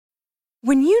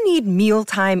When you need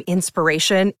mealtime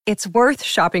inspiration, it's worth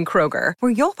shopping Kroger,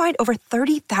 where you'll find over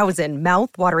 30,000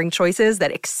 mouth-watering choices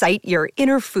that excite your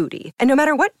inner foodie. And no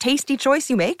matter what tasty choice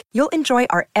you make, you'll enjoy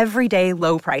our everyday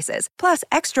low prices, plus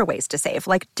extra ways to save,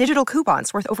 like digital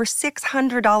coupons worth over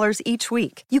 $600 each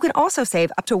week. You can also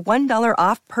save up to $1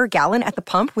 off per gallon at the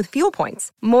pump with fuel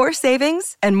points. More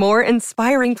savings and more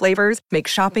inspiring flavors make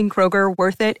shopping Kroger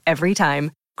worth it every time.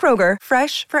 Kroger,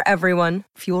 fresh for everyone.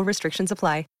 Fuel restrictions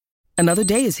apply. Another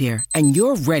day is here, and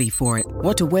you're ready for it.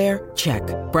 What to wear? Check.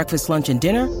 Breakfast, lunch, and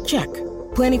dinner? Check.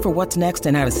 Planning for what's next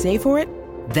and how to save for it?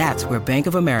 That's where Bank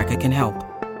of America can help.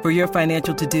 For your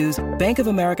financial to-dos, Bank of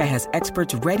America has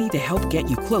experts ready to help get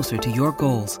you closer to your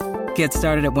goals. Get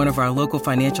started at one of our local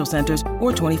financial centers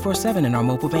or 24/7 in our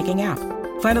mobile banking app.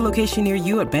 Find a location near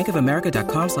you at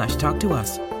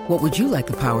bankofamerica.com/talktous. What would you like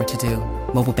the power to do?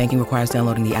 Mobile banking requires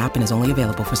downloading the app and is only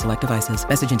available for select devices.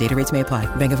 Message and data rates may apply.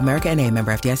 Bank of America N.A.,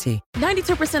 member FDIC.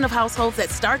 92% of households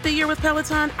that start the year with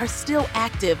Peloton are still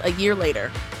active a year later.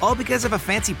 All because of a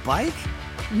fancy bike?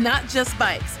 Not just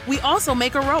bikes. We also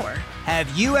make a rower. Have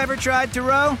you ever tried to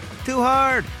row? Too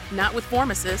hard. Not with Form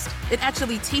Assist. It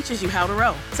actually teaches you how to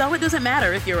row. So it doesn't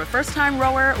matter if you're a first-time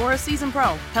rower or a seasoned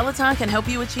pro. Peloton can help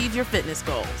you achieve your fitness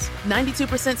goals.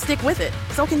 92% stick with it.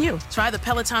 So can you. Try the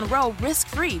Peloton Row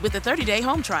risk-free with a 30-day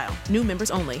home trial. New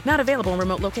members only. Not available in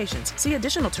remote locations. See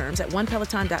additional terms at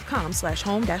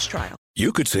onepeloton.com/home-trial.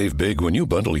 You could save big when you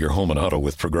bundle your home and auto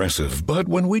with Progressive, but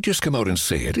when we just come out and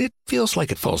say it, it feels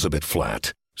like it falls a bit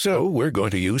flat. So we're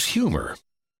going to use humor.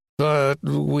 But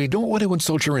we don't want to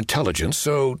insult your intelligence,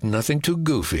 so nothing too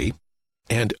goofy.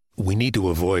 And we need to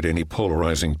avoid any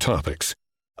polarizing topics.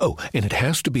 Oh, and it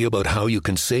has to be about how you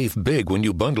can save big when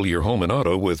you bundle your home and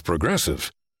auto with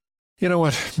Progressive. You know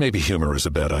what? Maybe humor is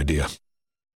a bad idea.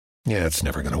 Yeah, it's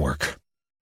never going to work.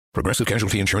 Progressive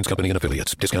Casualty Insurance Company and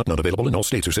Affiliates. Discount not available in all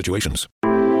states or situations.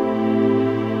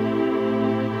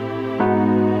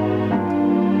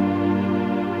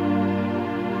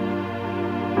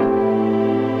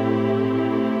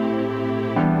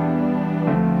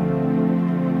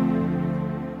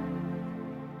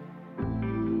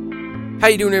 How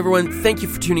you doing, everyone? Thank you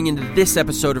for tuning into this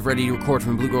episode of Ready to Record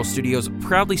from Blue Girl Studios,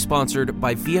 proudly sponsored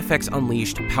by VFX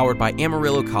Unleashed, powered by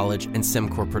Amarillo College and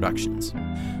Semcor Productions.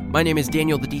 My name is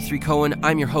Daniel the D3 Cohen.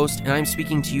 I'm your host, and I'm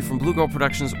speaking to you from Blue Girl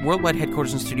Productions' worldwide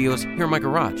headquarters and studios here in my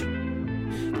garage.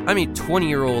 I'm a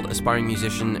 20-year-old aspiring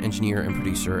musician, engineer, and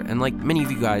producer, and like many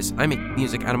of you guys, I make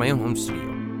music out of my own home studio.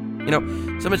 You know,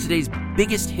 some of today's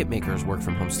biggest hitmakers work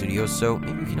from home studios, so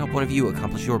maybe we can help one of you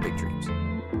accomplish your big dreams.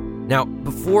 Now,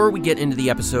 before we get into the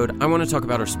episode, I want to talk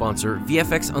about our sponsor,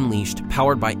 VFX Unleashed,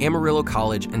 powered by Amarillo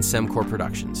College and Semcor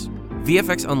Productions.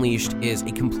 VFX Unleashed is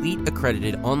a complete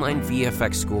accredited online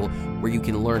VFX school where you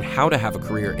can learn how to have a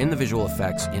career in the visual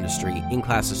effects industry in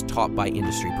classes taught by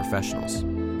industry professionals.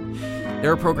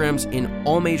 There are programs in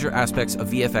all major aspects of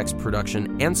VFX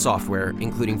production and software,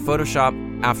 including Photoshop,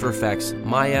 After Effects,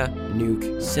 Maya,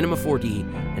 Nuke, Cinema 4D,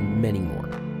 and many more.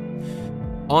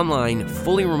 Online,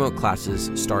 fully remote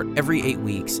classes start every 8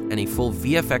 weeks, and a full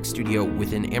VFX studio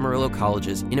within Amarillo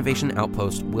College's Innovation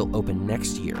Outpost will open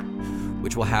next year,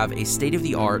 which will have a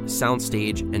state-of-the-art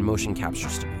soundstage and motion capture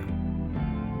studio.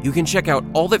 You can check out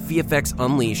all that VFX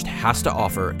Unleashed has to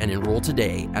offer and enroll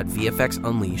today at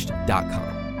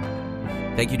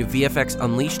vfxunleashed.com. Thank you to VFX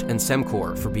Unleashed and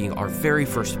Semcor for being our very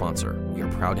first sponsor. We are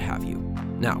proud to have you.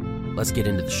 Now, let's get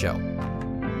into the show.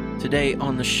 Today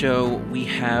on the show, we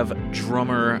have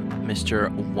drummer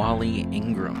Mr. Wally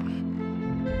Ingram.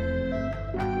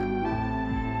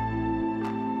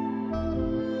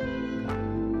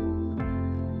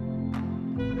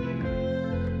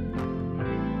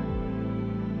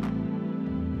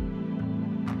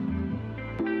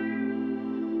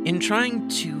 In trying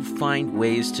to find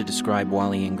ways to describe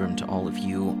Wally Ingram to all of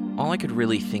you, all I could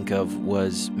really think of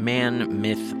was man,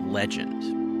 myth,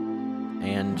 legend.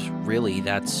 And really,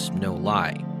 that's no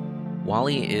lie.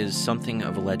 Wally is something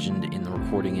of a legend in the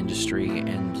recording industry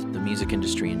and the music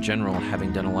industry in general,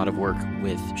 having done a lot of work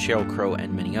with Sheryl Crow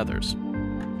and many others.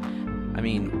 I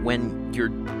mean, when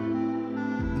your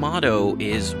motto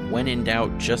is, when in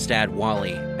doubt, just add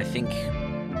Wally, I think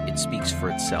it speaks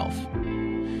for itself.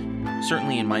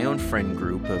 Certainly in my own friend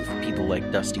group of people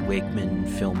like Dusty Wakeman,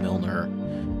 Phil Milner,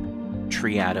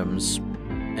 Tree Adams,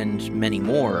 and many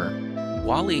more,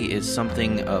 Wally is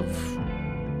something of...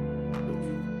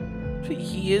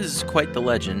 he is quite the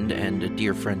legend and a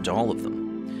dear friend to all of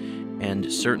them.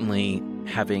 And certainly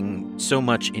having so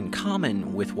much in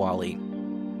common with Wally,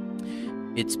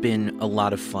 it's been a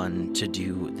lot of fun to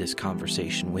do this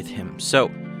conversation with him.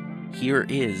 So here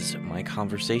is my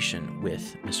conversation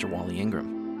with Mr. Wally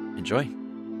Ingram. Enjoy.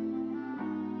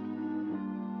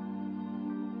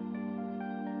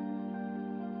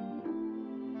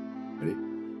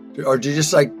 Or do you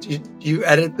just like you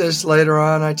edit this later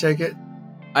on? I take it.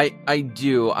 I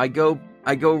do. I go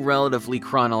relatively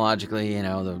chronologically.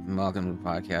 The welcome to the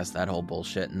podcast, that whole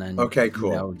bullshit, and then Okay,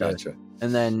 cool. Gotcha.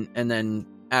 And then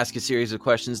ask a series of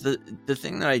questions. The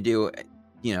thing that I do,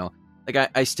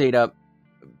 like I stayed up.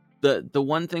 The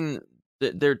one thing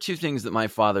there are two things that my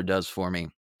father does for me,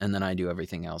 and then I do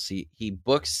everything else. He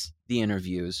books the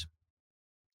interviews,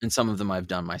 and some of them I've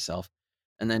done myself,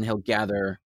 and then he'll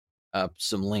gather up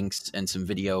some links and some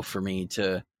video for me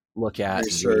to look at,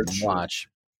 Research, and watch.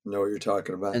 Know what you're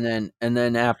talking about. And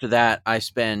then after that, I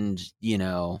spend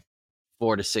 4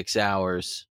 to 6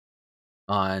 hours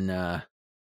on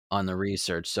the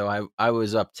research. So I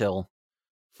was up till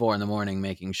 4 a.m.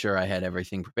 making sure I had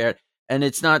everything prepared. And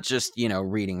it's not just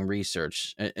reading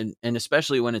research, and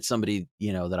especially when it's somebody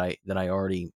that I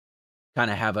already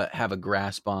kind of have a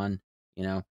grasp on.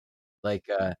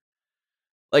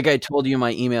 Like I told you in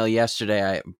my email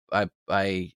yesterday,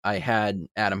 I had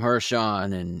Adam Hirsch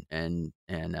on and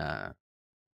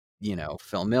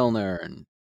Phil Milner and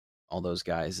all those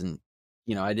guys, and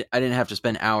I didn't have to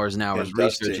spend hours and hours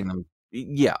researching them.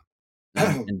 Yeah,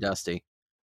 and Dusty.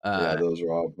 Yeah, those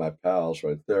are all my pals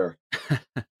right there.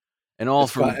 And all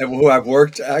from who I've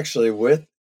worked actually with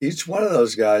each one of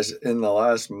those guys in the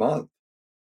last month.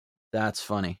 That's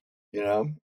funny.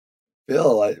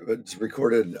 Phil, I was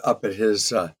recorded up at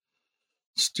his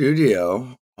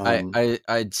studio.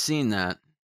 I'd seen that.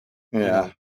 Yeah.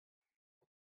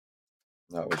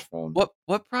 That was fun.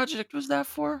 What project was that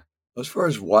for? It was for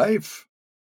his wife.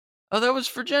 Oh, that was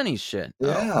for Jenny's shit.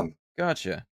 Yeah. Oh,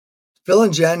 gotcha. Phil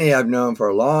and Jenny I've known for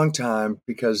a long time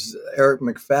because Eric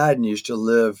McFadden used to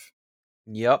live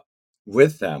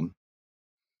with them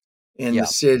in the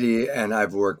city, and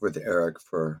I've worked with Eric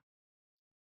for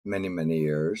many, many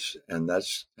years, and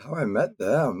that's how I met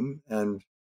them. And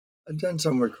I've done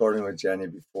some recording with Jenny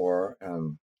before,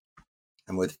 and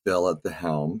with Phil at the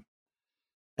helm,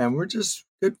 and we're just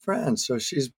good friends. So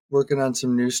she's working on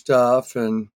some new stuff,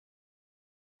 and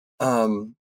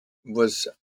was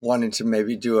wanting to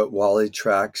maybe do it Wally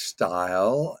track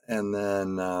style, and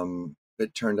then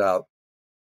it turned out,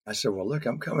 I said, well, look,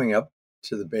 I'm coming up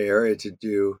to the Bay Area to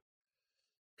do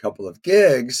a couple of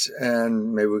gigs,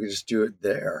 and maybe we could just do it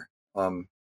there. And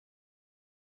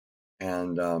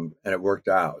it worked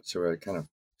out. So I kind of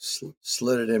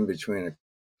slid it in between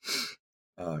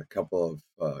a couple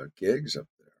of gigs up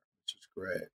there, which is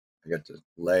great. I got to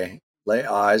lay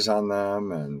eyes on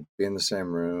them and be in the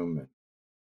same room and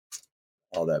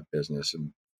all that business.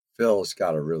 And Phil's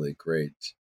got a really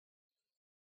great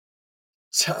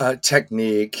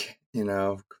technique. He's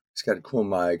got cool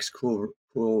mics,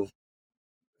 cool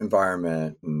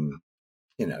environment, and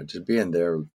just being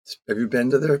there. Have you been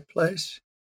to their place?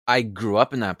 I grew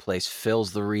up in that place.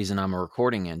 Phil's the reason I'm a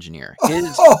recording engineer.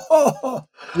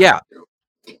 Yeah.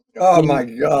 Oh my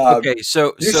God. Okay,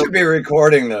 so you should be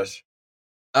recording this.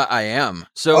 I am.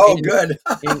 So good.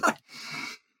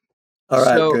 All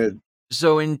right, good.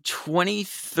 So in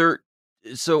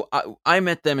 2013, so I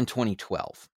met them in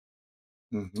 2012.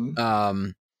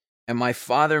 Mm-hmm. And my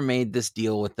father made this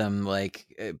deal with them, like,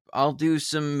 I'll do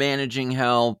some managing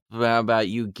help. How about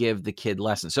you give the kid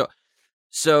lessons?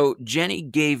 So Jenny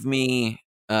gave me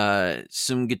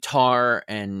some guitar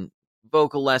and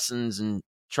vocal lessons and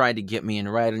tried to get me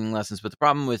into writing lessons. But the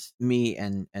problem with me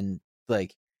and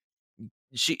like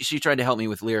she tried to help me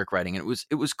with lyric writing, and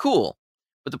it was cool.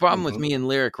 But the problem with me and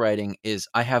lyric writing is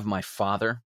I have my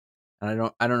father,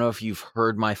 and I don't know if you've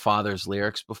heard my father's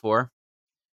lyrics before,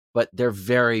 but they're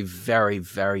very, very,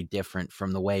 very different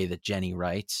from the way that Jenny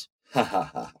writes.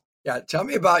 Yeah, tell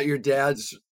me about your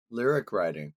dad's lyric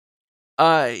writing.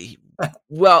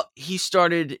 Well, he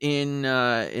started in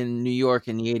New York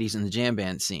in the 80s in the jam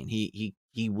band scene.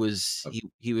 He was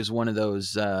one of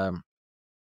those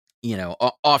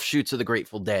offshoots of the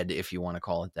Grateful Dead, if you want to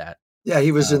call it that. Yeah,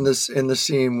 he was in the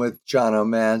scene with John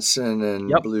O'Manson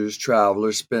and Blues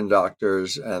Travelers, Spin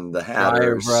Doctors, and the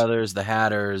Hatters. Fire Brothers, the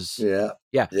Hatters. Yeah.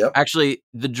 Yep. Actually,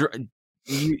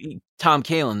 Tom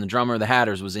Kalin, the drummer of the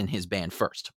Hatters, was in his band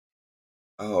first.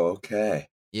 Oh, okay.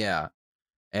 Yeah.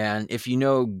 And if you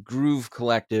know Groove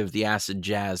Collective, the acid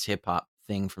jazz hip hop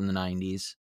thing from the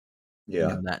 90s, you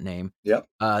know that name. Yep.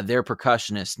 Their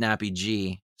percussionist, Snappy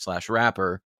G /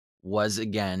 rapper, was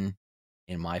again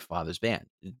in my father's band.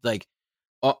 Like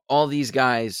all these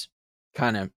guys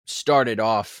kind of started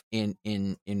off in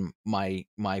my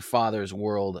father's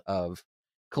world of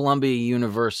Columbia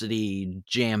University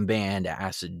jam band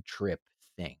acid trip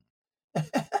thing.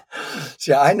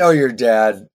 See, I know your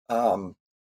dad from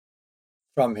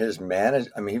his manage.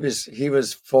 I mean, he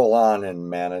was full on in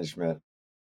management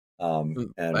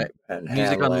and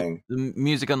handling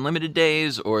Music Unlimited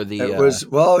days, or the it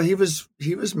was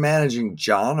he was managing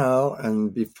Jono,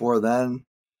 and before then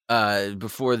I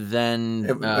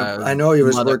know he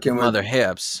was working with Mother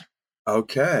Hips.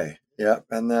 Okay, yep,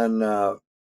 and then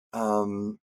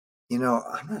I'm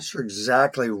not sure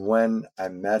exactly when I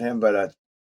met him, but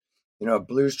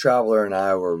Blues Traveler and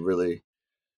I were really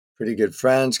pretty good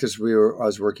friends because I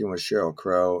was working with Sheryl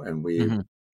Crow, and we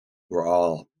were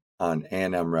all on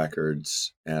A&M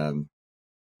Records, and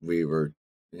we were,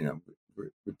 we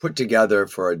put together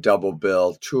for a double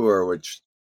bill tour, which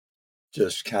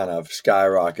just kind of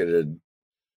skyrocketed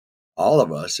all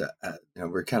of us.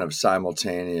 We're kind of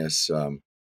simultaneous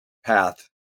path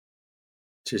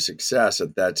to success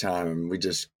at that time, and we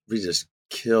just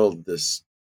killed this,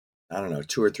 I don't know,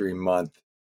 2 or 3 month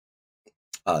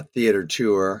theater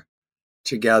tour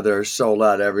together, sold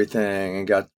out everything,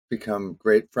 and become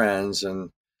great friends.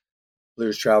 And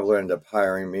Blues Traveler ended up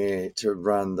hiring me to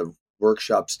run the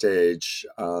workshop stage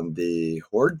on the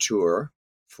Horde tour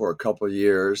for a couple of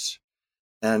years.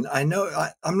 And I know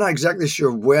I'm not exactly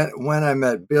sure when I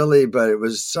met Billy, but it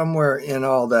was somewhere in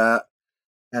all that.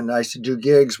 And I used to do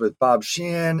gigs with Bob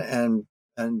Sheehan and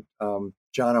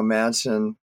John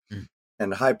O'Manson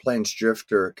and High Plains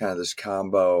Drifter, kind of this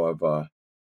combo of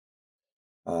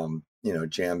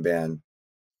jam band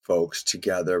folks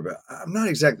together. But I'm not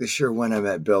exactly sure when I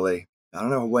met Billy. I don't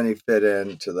know when he fit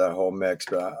into the whole mix,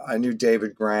 but I knew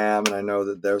David Graham, and I know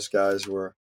that those guys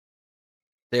were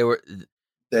they were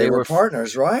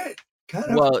partners, right? Kind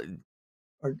of. Well,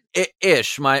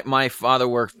 ish. My father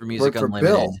worked for Music Unlimited,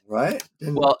 Bill, right?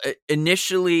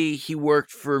 Initially he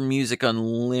worked for Music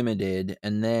Unlimited,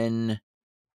 and then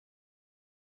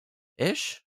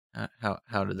ish.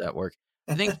 How did that work?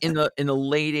 I think in the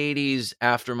late 80s,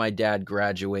 after my dad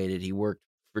graduated, he worked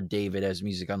for David as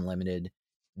Music Unlimited.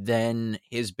 Then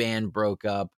his band broke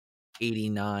up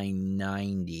 89,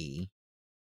 90.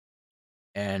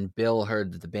 And Bill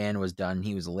heard that the band was done.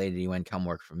 He was elated. He went, come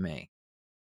work for me.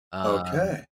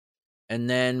 Okay. And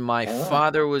then my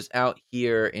father was out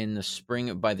here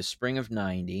by the spring of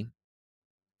 90,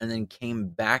 and then came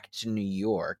back to New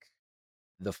York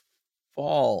the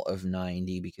fall of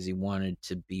 90 because he wanted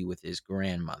to be with his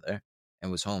grandmother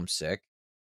and was homesick,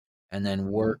 and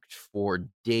then worked for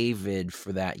David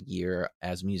for that year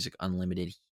as Music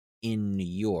Unlimited in New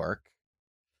York.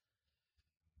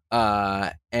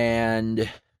 And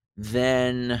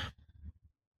then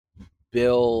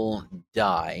Bill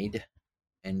died,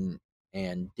 and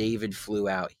David flew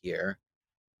out here,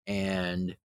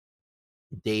 and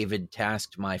David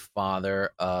tasked my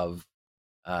father of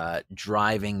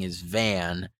driving his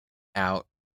van out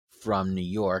from New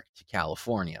York to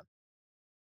California.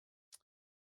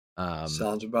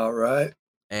 Sounds about right.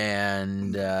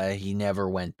 And he never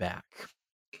went back.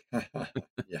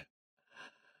 Yeah.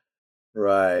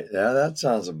 Right. Yeah, that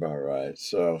sounds about right.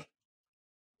 So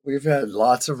we've had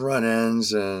lots of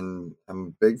run-ins, and I'm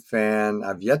a big fan.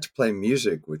 I've yet to play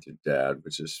music with your dad,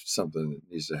 which is something that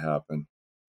needs to happen.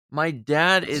 My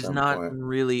dad is not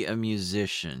really a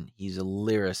musician. He's a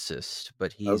lyricist,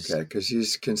 but he's... Okay, because he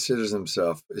considers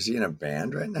himself... Is he in a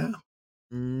band right now?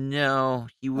 No,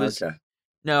 he was... Okay.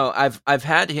 No, I've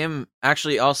had him...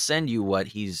 Actually, I'll send you what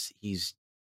he's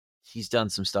done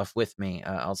some stuff with me.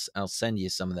 I'll send you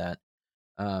some of that.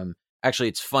 Actually,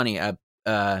 it's funny.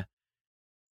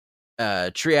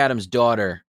 Tree Adams'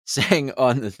 daughter sang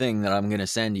on the thing that I'm going to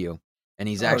send you, and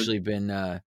he's actually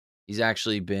been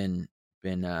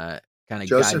kind of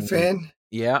Josephine.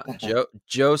 Yeah,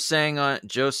 Joe sang on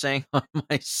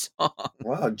my song.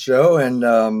 Wow, Joe and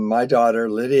my daughter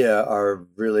Lydia are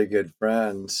really good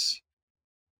friends.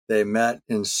 They met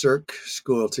in Cirque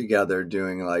school together,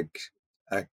 doing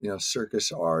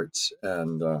circus arts,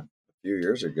 and a few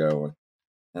years ago,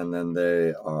 and then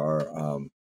they are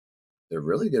they're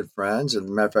really good friends. As a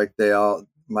matter of fact,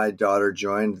 my daughter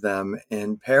joined them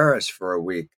in Paris for a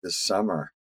week this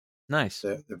summer. Nice.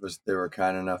 They were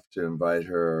kind enough to invite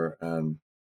her, and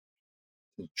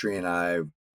Tree and I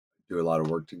do a lot of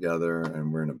work together,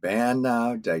 and we're in a band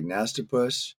now,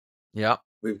 Dagnastopus. Yeah.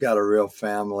 We've got a real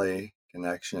family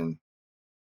connection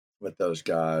with those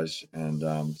guys, and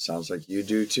sounds like you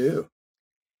do too.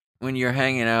 When you're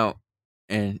hanging out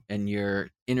and you're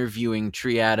interviewing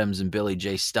Tree Adams and Billy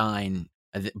J. Stein,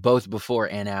 both before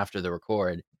and after the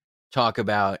record, talk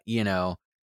about,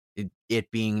 it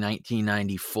being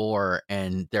 1994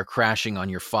 and they're crashing on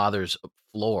your father's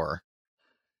floor.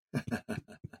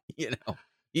 It's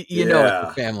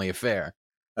a family affair.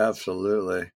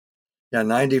 Absolutely. Yeah,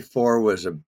 94 was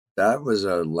a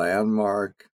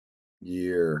landmark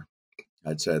year,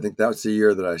 I'd say. I think that was the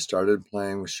year that I started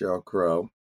playing with Sheryl Crow.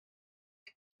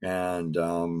 And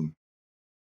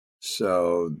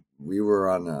so we were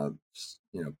on a,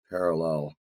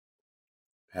 parallel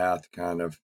path kind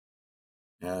of.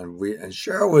 And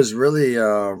Cheryl was really,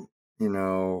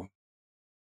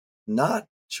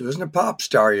 she wasn't a pop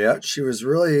star yet. She was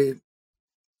really,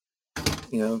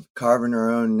 carving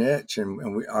her own niche.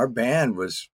 And our band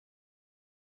was,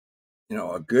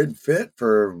 a good fit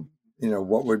for,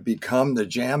 what would become the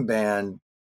jam band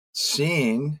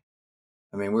scene.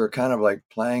 I mean, we were kind of like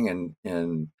playing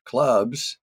in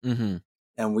clubs, and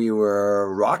we were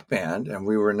a rock band, and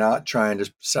we were not trying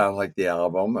to sound like the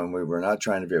album, and we were not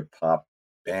trying to be a pop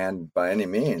band by any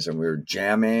means. And we were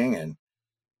jamming, and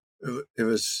it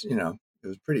was, it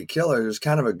was pretty killer. It was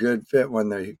kind of a good fit when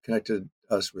they connected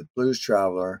us with Blues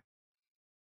Traveler,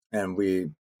 and we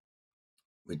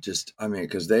just, I mean,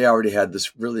 because they already had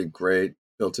this really great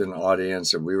built-in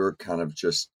audience, and we were kind of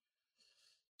just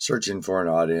searching for an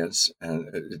audience, and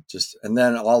and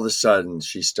then all of a sudden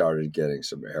she started getting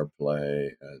some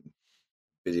airplay, and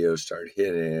videos started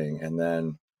hitting, and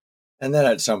then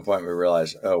at some point we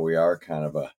realized, oh, we are kind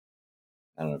of a,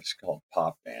 I don't know if it's called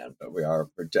pop band, but we're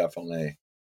definitely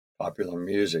popular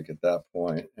music at that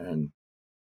point, and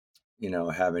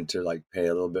having to like pay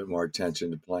a little bit more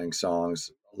attention to playing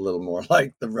songs a little more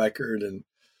like the record, and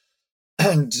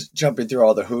jumping through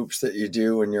all the hoops that you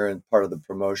do when you're in part of the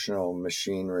promotional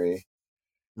machinery,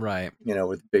 right?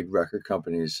 With big record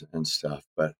companies and stuff.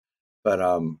 But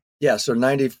yeah. So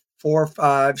 94,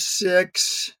 5,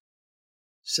 6,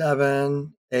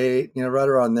 7, 8, right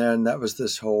around there, and that was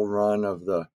this whole run of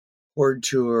the Horde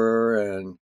tour,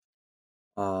 and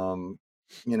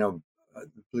the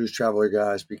Blues Traveler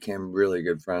guys became really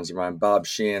good friends of mine. Bob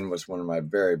Sheehan was one of my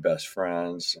very best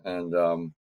friends, and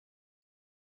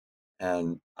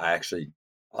I actually,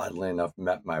 oddly enough,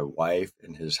 met my wife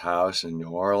in his house in New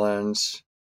Orleans.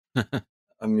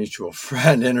 A mutual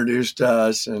friend introduced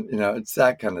us, and it's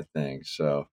that kind of thing.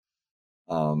 So,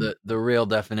 the real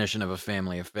definition of a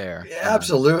family affair. Yeah,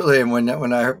 absolutely. And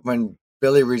when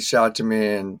Billy reached out to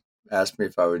me and asked me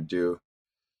if I would do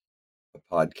a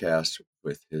podcast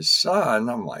with his son,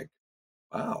 I'm like,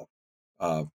 wow,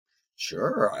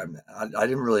 sure. I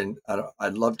didn't really.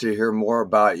 I'd love to hear more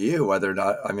about you. Whether or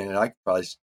not, I mean, I could probably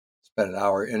spend an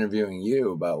hour interviewing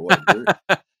you about what you're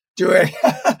doing.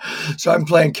 So I'm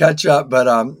playing catch up. But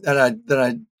then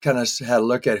I kind of had a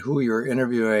look at who you were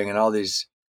interviewing and all these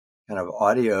kind of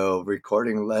audio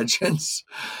recording legends.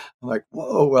 I'm like,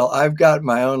 whoa. Well, I've got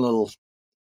my own little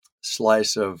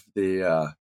slice of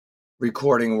the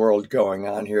recording world going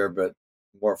on here, but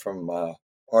more from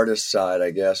artist side,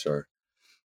 I guess, or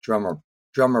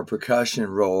drummer percussion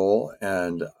role.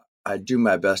 And I do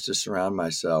my best to surround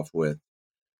myself with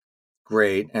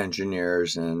great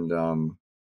engineers and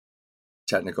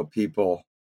technical people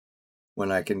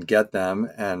when I can get them.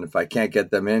 And if I can't get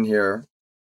them in here,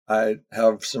 I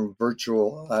have some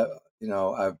virtual,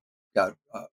 I've got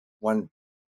one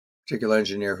particular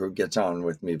engineer who gets on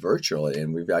with me virtually,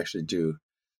 and we actually do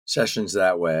sessions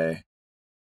that way.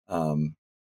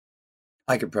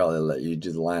 I could probably let you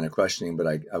do the line of questioning, but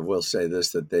I will say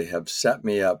this, that they have set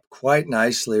me up quite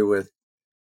nicely with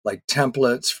like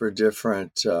templates for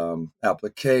different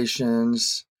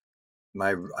applications.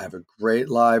 I have a great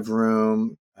live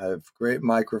room. I have great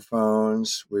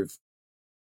microphones. We've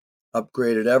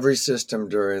upgraded every system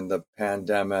during the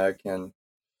pandemic, and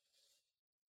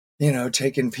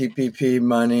taking PPP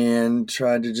money and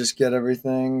trying to just get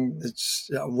everything. It's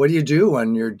what do you do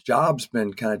when your job's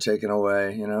been kind of taken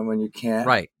away? When you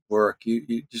can't work,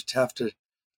 you just have to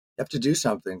do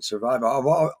something, survive.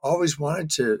 I've always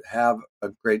wanted to have a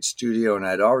great studio, and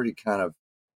I'd already kind of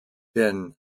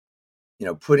been,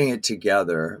 putting it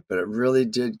together, but it really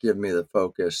did give me the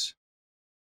focus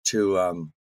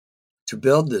to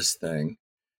build this thing.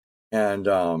 And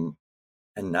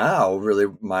now really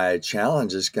my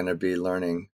challenge is going to be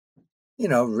learning,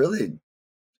 really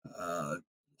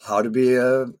how to be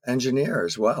an engineer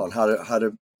as well, and how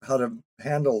to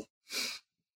handle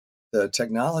the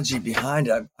technology behind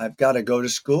it. I've got to go to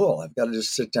school. I've got to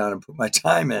just sit down and put my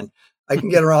time in. I can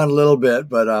get around a little bit,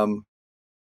 but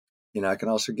I can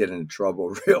also get into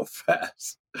trouble real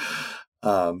fast.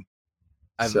 So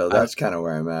that's kind of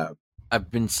where I'm at. I've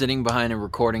been sitting behind a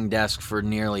recording desk for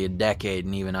nearly a decade,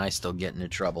 and even I still get into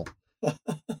trouble.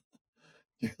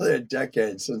 Nearly a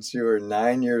decade, since you were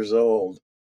 9 years old.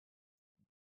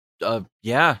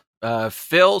 Yeah.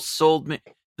 Phil sold me.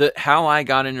 How I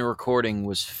got into recording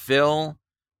was Phil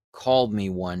called me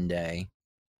one day.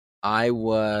 I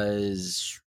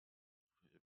was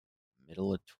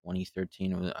middle of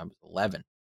 2013. I was 11.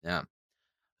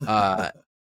 Yeah.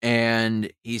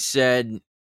 And he said,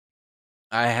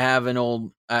 I have an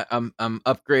old. I'm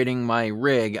upgrading my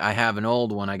rig. I have an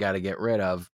old one I got to get rid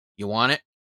of. You want it?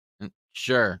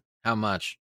 Sure. How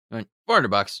much?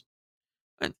 $400.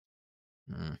 I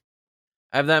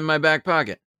have that in my back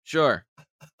pocket. Sure.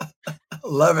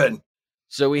 11.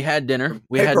 So we had dinner.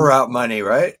 We Paper had route money,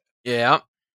 right? Yeah.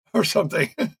 Or something.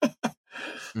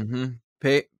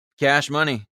 Pay cash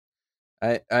money.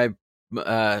 So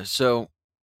a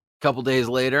couple days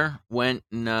later went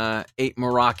and ate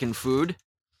Moroccan food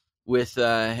with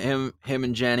him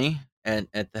and Jenny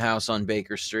at the house on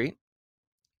Baker Street.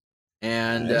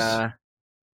 And Nice.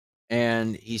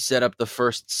 And he set up the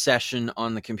first session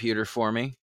on the computer for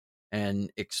me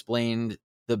and explained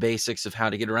the basics of how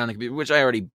to get around the computer, which I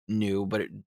already knew, but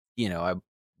it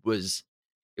was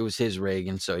his rig,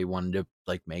 and so he wanted to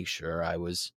like make sure I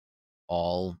was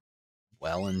all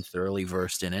well and thoroughly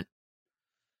versed in it.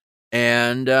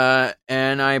 And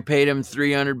I paid him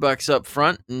 $300 up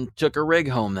front and took a rig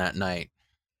home that night.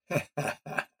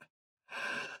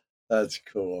 That's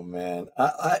cool, man.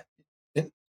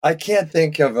 I can't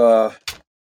think of a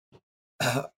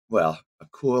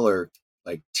cooler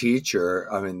like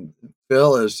teacher. I mean,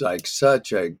 Phil is like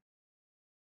such a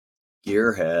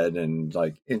gearhead and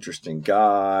like interesting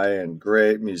guy and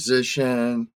great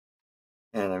musician.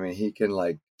 And I mean, he can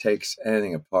like takes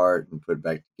anything apart and put it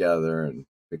back together and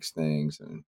fix things.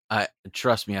 And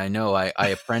trust me, I know.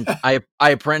 I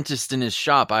apprenticed in his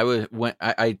shop.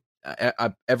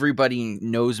 Everybody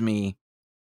knows me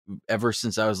ever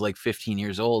since I was like 15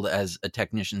 years old as a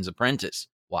technician's apprentice.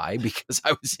 Why? Because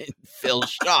I was in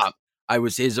Phil's shop. I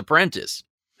was his apprentice.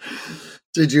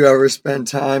 Did you ever spend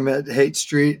time at Haight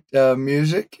Street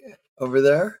Music over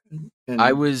there?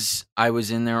 I was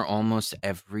in there almost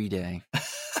every day.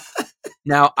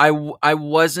 Now I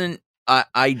wasn't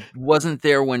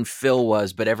there when Phil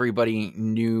was, but everybody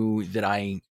knew that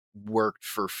I worked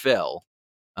for Phil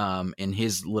in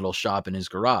his little shop in his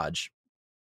garage.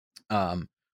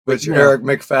 Which Eric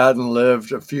McFadden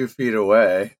lived a few feet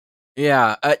away.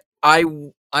 Yeah, I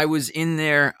was in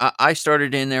there. I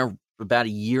started in there about a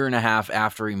year and a half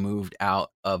after he moved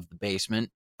out of the basement.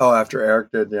 Oh, after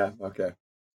Eric did, yeah, okay.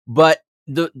 But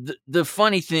the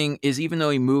funny thing is, even though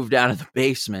he moved out of the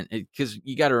basement, because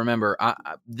you got to remember,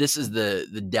 this is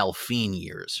the Delphine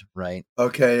years, right?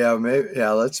 Okay, yeah, maybe,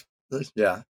 yeah. Let's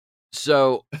yeah.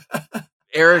 So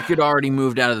Eric had already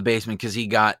moved out of the basement because he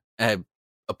got an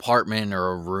apartment or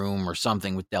a room or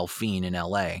something with Delphine in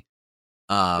L.A.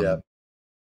 Yeah.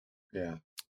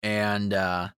 And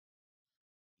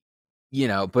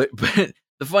but the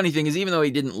funny thing is, even though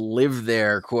he didn't live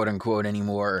there, quote unquote,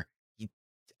 anymore, he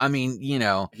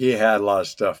had a lot of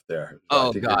stuff there. Oh,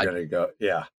 I think God. you're gonna go,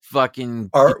 yeah. Fucking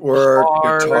artwork,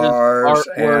 guitars,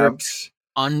 amps,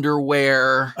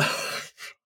 underwear.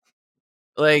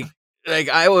 like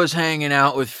I was hanging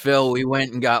out with Phil. We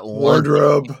went and got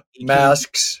wardrobe,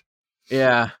 masks,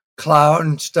 yeah,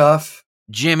 clown stuff,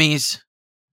 Jimmy's.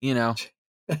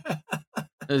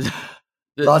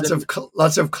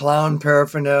 Lots of clown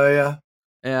paraphernalia.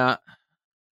 Yeah.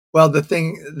 Well, the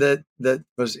thing that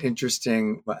was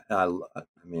interesting, I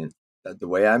mean, the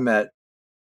way I met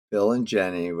Phil and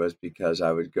Jenny was because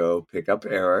I would go pick up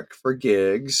Eric for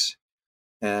gigs,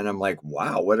 and I'm like,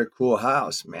 wow, what a cool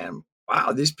house, man.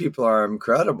 Wow, these people are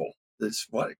incredible.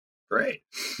 Great.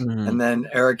 Mm-hmm. And then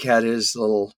Eric had his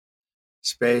little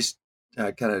space,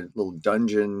 kind of little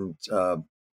dungeon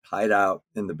hideout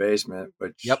in the basement,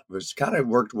 which was kind of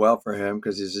worked well for him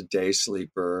because he's a day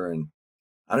sleeper, and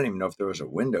I don't even know if there was a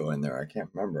window in there. I can't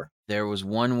remember. There was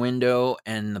one window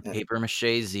and the paper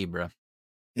mache zebra.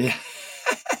 Yeah.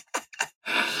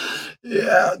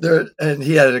 Yeah. And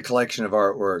he had a collection of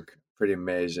artwork, pretty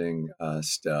amazing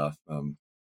stuff,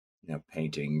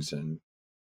 paintings and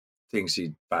things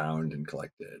he'd found and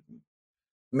collected.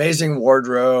 Amazing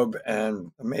wardrobe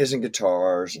and amazing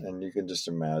guitars. And you can just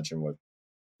imagine what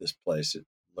this place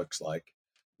looked like.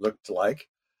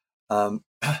 But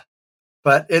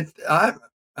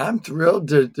I'm thrilled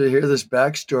to hear this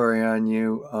backstory on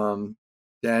you,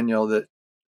 Daniel, that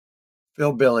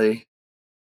Phil, Billy,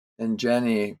 and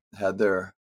Jenny had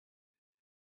their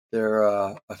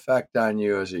effect on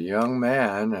you as a young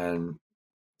man, and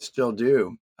still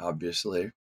do, obviously.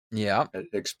 Yeah. It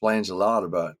explains a lot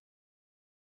about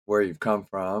where you've come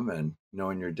from, and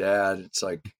knowing your dad. It's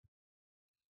like,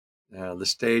 the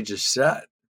stage is set.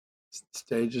 The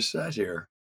stage is set here.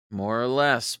 More or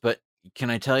less. But can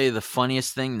I tell you the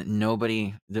funniest thing that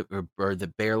nobody, or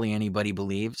that barely anybody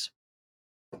believes?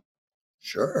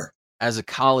 Sure. As a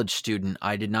college student,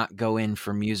 I did not go in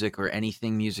for music or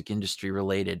anything music industry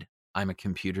related. I'm a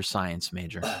computer science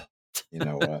major. You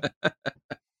know what?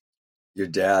 your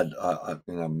dad,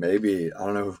 maybe, I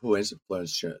don't know who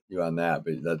influenced you on that,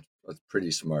 but that's a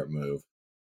pretty smart move.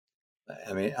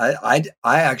 I mean, I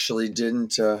actually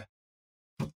didn't, I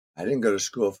didn't go to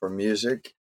school for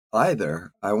music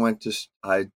either. I was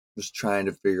trying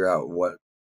to figure out what,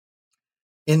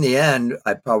 in the end,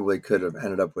 I probably could have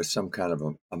ended up with some kind of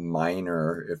a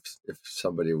minor if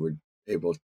somebody would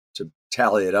able to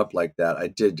tally it up like that. I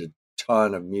did a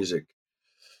ton of music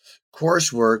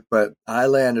coursework, but I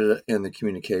landed in the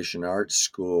communication arts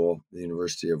school, the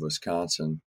University of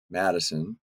Wisconsin,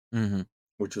 Madison,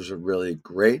 which was a really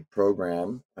great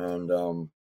program. And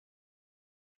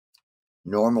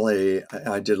normally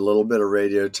I did a little bit of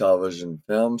radio, television,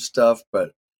 film stuff,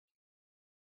 but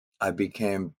I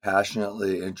became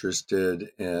passionately interested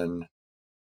in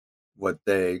what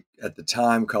they at the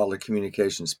time called a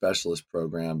communication specialist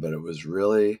program, but it was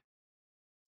really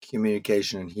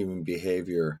communication and human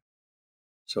behavior.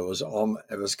 So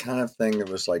it was kind of thing that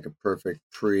was like a perfect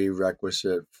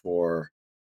prerequisite for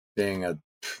being a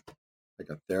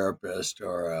therapist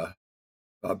or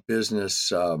a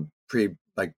business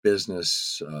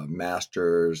business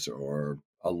masters or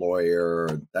a lawyer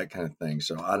or that kind of thing.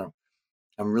 So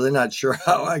I'm really not sure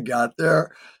how I got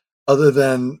there, other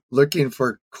than looking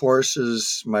for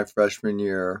courses my freshman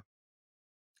year.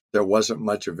 There wasn't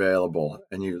much available,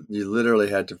 and you literally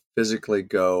had to physically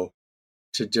go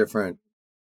to different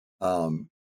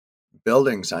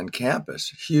buildings on campus,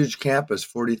 huge campus,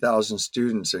 40,000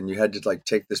 students, and you had to like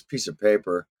take this piece of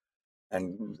paper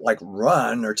and like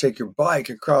run or take your bike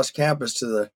across campus to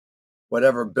the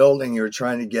whatever building you were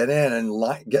trying to get in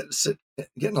and get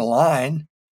in a line.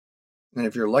 And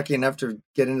if you're lucky enough to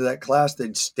get into that class,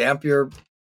 they'd stamp your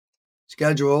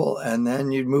schedule and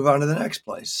then you'd move on to the next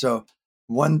place. So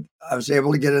I was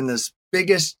able to get in this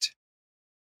biggest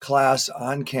class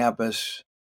on campus,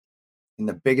 in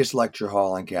the biggest lecture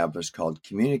hall on campus, called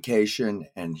Communication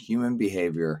and Human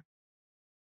Behavior.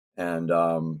 And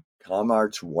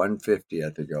ComArts 150, I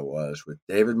think it was, with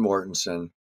David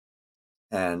Mortensen.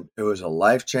 And it was a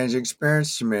life-changing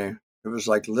experience to me. It was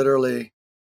like literally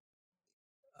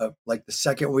like the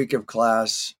second week of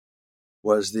class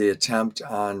was the attempt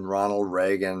on Ronald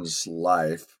Reagan's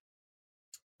life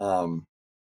by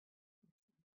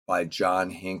John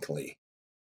Hinckley.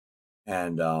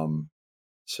 And the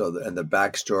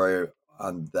backstory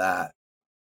on that,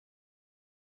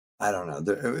 I don't know.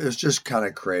 It was just kind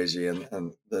of crazy.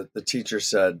 And the teacher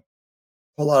said,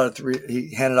 pull out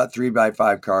he handed out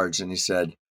 3x5 cards and he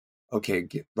said, okay,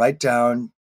 write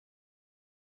down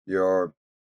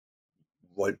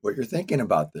what you're thinking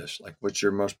about this. Like, what's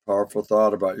your most powerful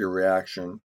thought about your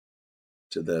reaction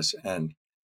to this? And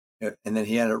then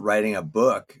he ended up writing a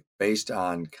book based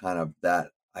on kind of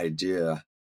that idea.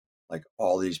 Like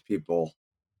all these people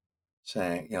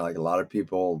saying, like a lot of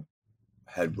people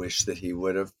had wished that he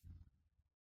would have,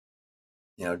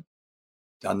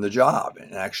 done the job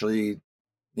and actually,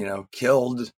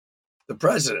 killed the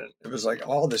president. It was like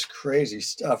all this crazy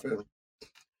stuff.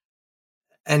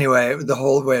 Anyway, the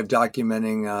whole way of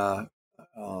documenting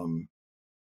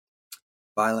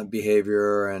violent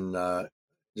behavior and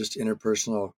just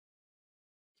interpersonal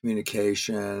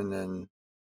communication and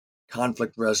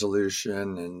conflict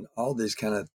resolution and all these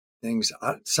kind of things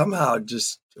somehow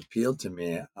just appealed to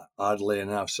me, oddly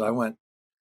enough. So I went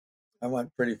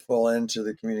pretty full into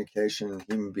the communication and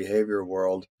human behavior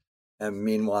world. And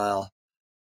meanwhile,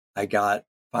 I got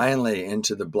finally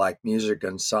into the Black Music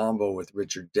Ensemble with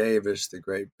Richard Davis, the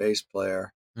great bass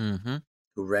player, who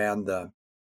ran the,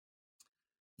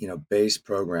 bass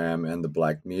program and the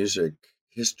Black Music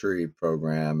History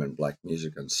program and Black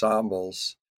Music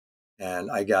Ensembles.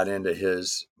 And I got into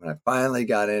when I finally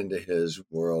got into his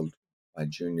world my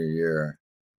junior year,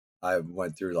 I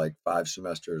went through like 5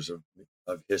 semesters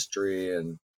of history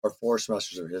or 4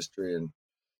 semesters of history and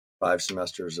 5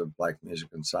 semesters of Black Music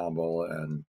Ensemble.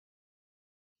 And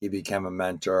he became a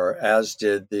mentor, as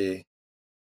did the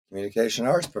communication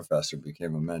arts professor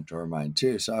became a mentor of mine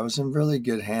too. So I was in really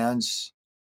good hands.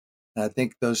 And I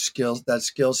think that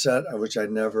skill set, which I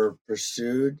never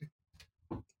pursued,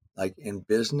 like in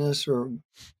business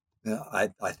I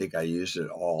think I used it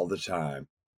all the time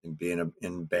in being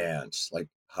in bands, like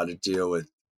how to deal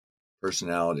with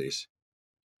personalities.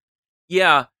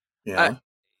 Yeah. Yeah.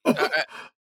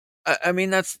 I mean,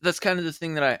 that's kind of the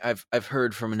thing that I've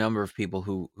heard from a number of people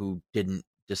who didn't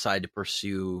decide to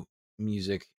pursue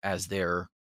music as their,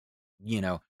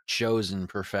 chosen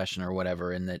profession or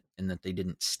whatever, and that they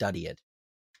didn't study it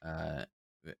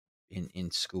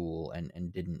in school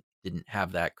and didn't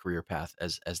have that career path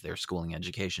as their schooling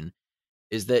education,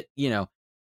 is that,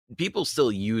 people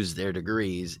still use their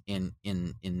degrees in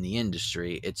the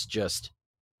industry. It's just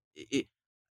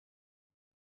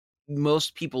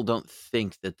most people don't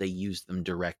think that they use them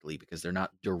directly because they're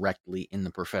not directly in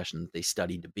the profession that they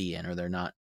studied to be in, or they're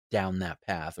not down that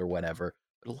path or whatever.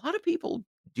 But a lot of people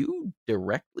do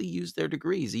directly use their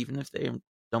degrees, even if they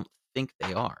don't think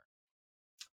they are.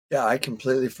 Yeah, I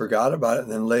completely forgot about it.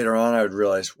 And then later on, I would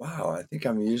realize, wow, I think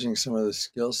I'm using some of the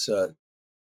skill set.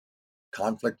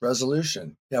 Conflict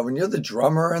resolution. Yeah, when you're the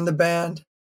drummer in the band,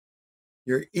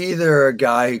 you're either a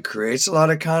guy who creates a lot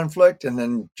of conflict, and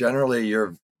then generally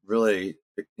you're really,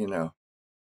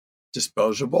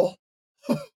 disposable.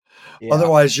 Yeah.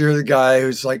 Otherwise, you're the guy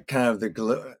who's like kind of the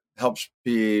glue, helps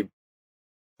be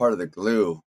part of the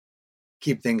glue,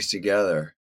 keep things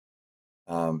together.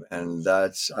 And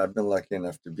I've been lucky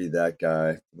enough to be that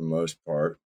guy for the most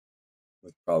part,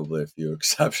 with probably a few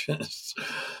exceptions.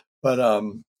 But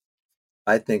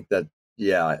I think that,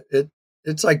 yeah,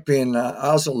 it's like being, I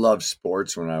also loved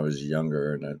sports when I was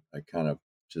younger, and I kind of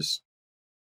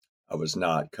I was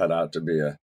not cut out to be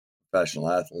a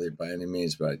professional athlete by any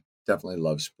means, but I definitely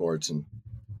love sports and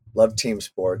love team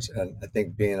sports. And I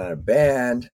think being on a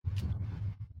band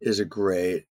is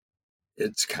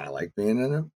it's kind of like being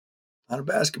on a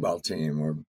basketball team,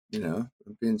 or,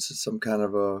 being some kind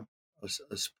of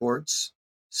a sports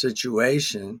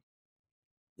situation.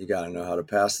 You got to know how to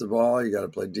pass the ball. You got to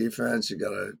play defense. You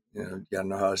got to,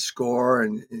 know how to score,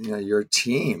 and, you're a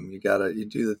team. You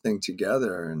do the thing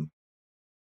together. And,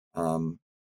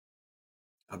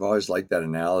 I've always liked that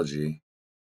analogy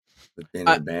with being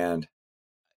in a band.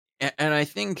 And I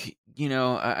think,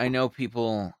 I know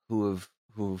people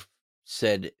who've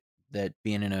said that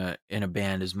being in a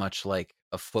band is much like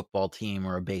a football team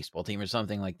or a baseball team or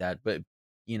something like that. But,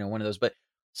 one of those, but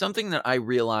something that I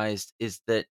realized is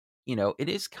that, it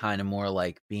is kind of more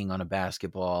like being on a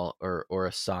basketball or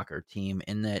a soccer team,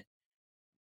 in that,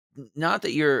 not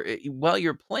that while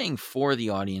you're playing for the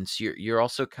audience, you're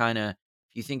also kind of,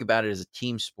 if you think about it as a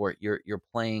team sport, you're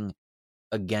playing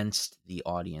against the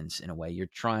audience in a way. You're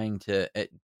trying to,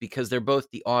 because they're both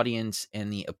the audience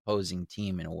and the opposing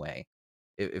team in a way,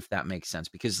 if that makes sense.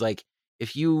 Because, like,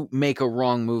 if you make a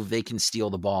wrong move, they can steal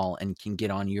the ball and can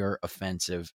get on your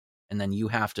offensive, and then you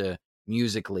have to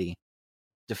musically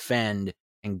defend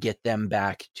and get them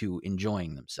back to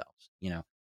enjoying themselves.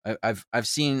 I've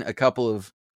seen a couple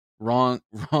of wrong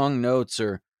notes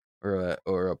or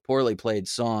a poorly played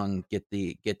song get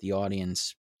the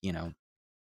audience,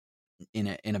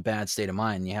 in a bad state of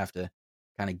mind. You have to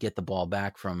kind of get the ball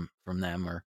back from them,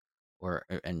 or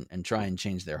try and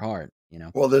change their heart.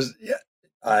 Well,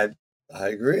 I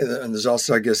agree, and there's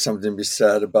also, I guess, something to be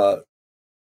said about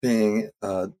being,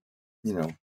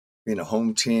 being a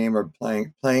home team, or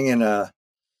playing in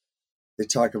they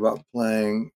talk about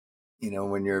playing,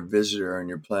 when you're a visitor and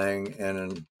you're playing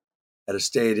at a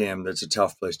stadium that's a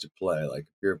tough place to play. Like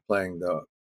if you're playing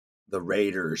the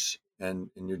Raiders and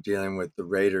you're dealing with the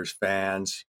Raiders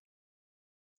fans,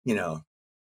 you're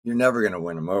never going to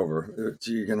win them over.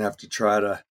 So you're going to have to try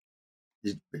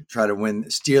to win,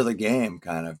 steal the game,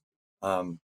 kind of.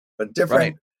 But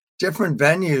different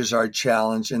venues are a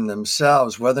challenge in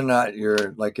themselves, whether or not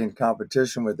you're like in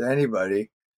competition with anybody.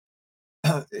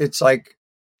 It's like,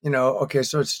 okay,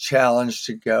 so it's a challenge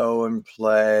to go and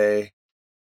play,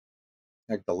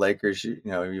 like the Lakers,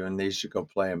 even they should go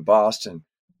play in Boston.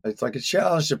 It's like a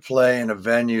challenge to play in a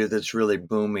venue that's really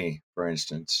boomy, for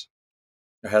instance,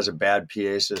 or has a bad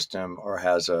PA system, or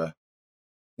has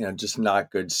just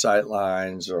not good sight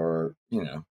lines, or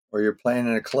you're playing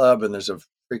in a club and there's a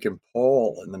freaking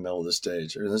pole in the middle of the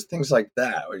stage, or there's things like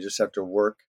that where you just have to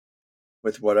work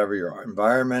with whatever your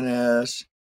environment is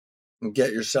and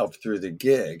get yourself through the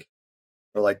gig.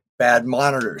 Or like bad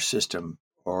monitor system,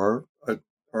 or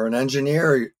an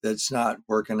engineer that's not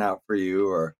working out for you,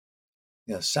 or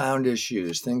sound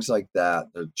issues, things like that.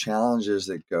 The challenges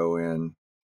that go in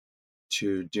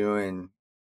to doing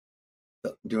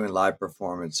live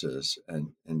performances,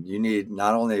 and you need,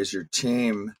 not only is your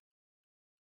team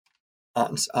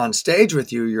on stage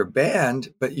with you, your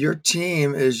band, but your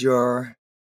team is your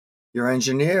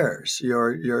engineers,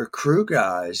 your crew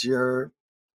guys, your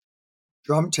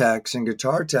drum techs and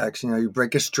guitar techs. You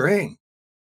break a string,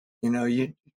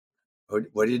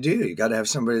 what do? You got to have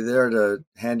somebody there to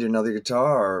hand you another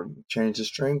guitar, or change the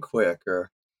string quick,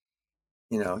 or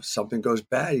something goes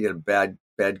bad. You get a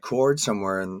bad chord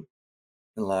somewhere in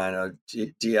line.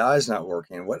 DI is not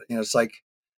working. It's like,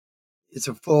 it's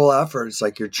a full effort. It's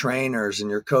like your trainers and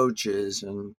your coaches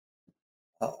and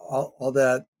all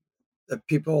that. The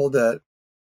people that,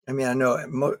 I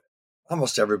know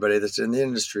almost everybody that's in the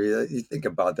industry, you think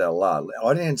about that a lot.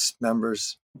 Audiences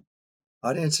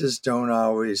don't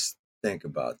always think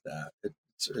about that.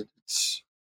 It's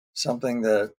something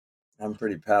that I'm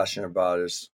pretty passionate about,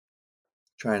 is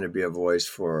trying to be a voice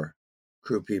for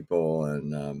crew people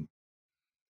and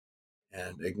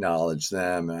acknowledge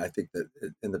them. And I think that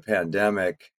in the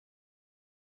pandemic,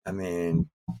 I mean,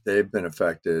 they've been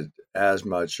affected as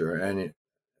much or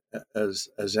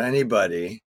as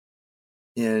anybody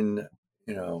in,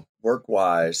 work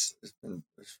wise.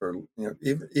 For,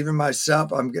 even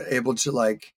myself, I'm able to,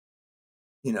 like,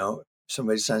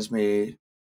 somebody sends me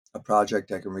a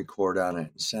project, I can record on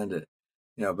it and send it,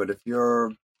 but if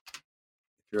you're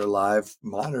a live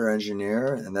monitor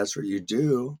engineer and that's what you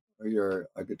do, or you're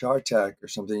a guitar tech or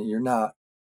something, you're not,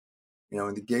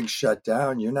 when the gig's shut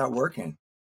down, you're not working,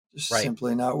 just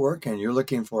simply not working. You're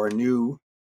looking for a new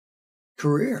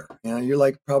career. You're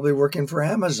like probably working for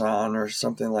Amazon or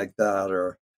something like that.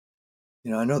 Or,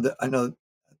 I know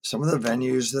some of the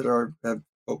venues that have,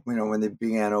 when they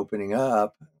began opening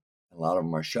up, a lot of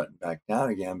them are shutting back down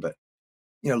again, but,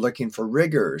 looking for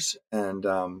riggers and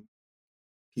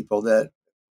people that,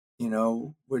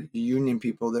 would union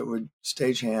people that would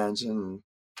stagehands and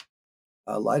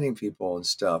lighting people and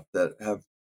stuff that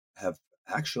have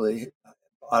actually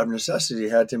out of necessity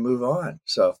had to move on.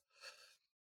 So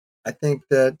I think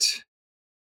that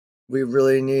we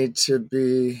really need to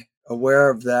be aware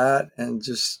of that and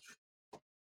just,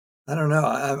 I don't know.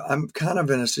 I'm kind of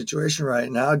in a situation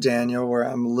right now, Daniel, where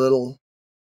I'm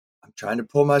trying to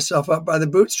pull myself up by the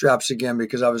bootstraps again,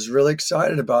 because I was really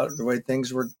excited about the way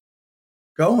things were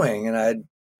going. And I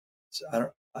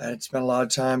had spent a lot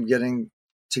of time getting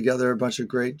together a bunch of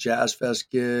great Jazz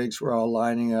Fest gigs. We're all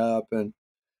lining up and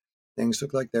things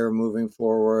looked like they were moving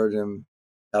forward. And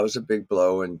that was a big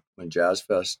blow when Jazz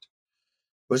Fest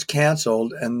was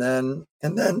canceled. And then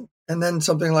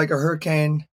something like a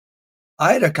Hurricane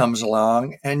Ida comes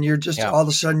along, and you're just all of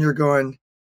a sudden you're going,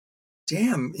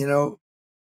 damn, who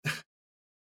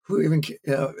even,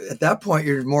 at that point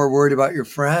you're more worried about your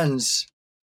friends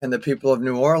and the people of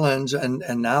New Orleans and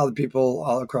now the people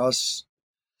all across,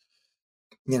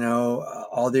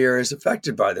 all the areas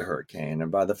affected by the hurricane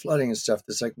and by the flooding and stuff.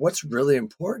 That's like, what's really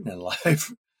important in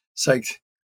life? It's like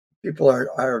people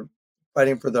are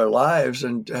fighting for their lives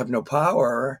and have no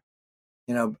power,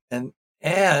 and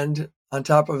on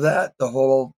top of that, the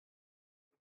whole,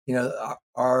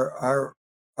 our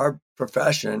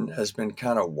profession has been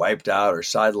kind of wiped out or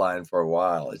sidelined for a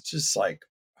while. It's just like,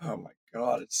 oh my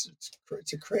God, it's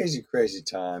a crazy, crazy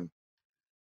time.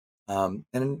 And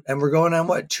we're going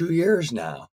on 2 years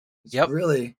now. It's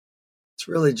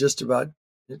really just about,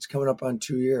 it's coming up on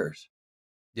 2 years.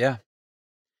 Yeah.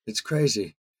 It's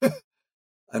crazy.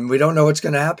 And we don't know what's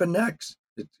going to happen next.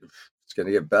 It's going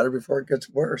to get better before it gets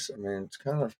worse. I mean, it's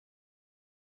kind of,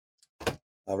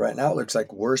 right now it looks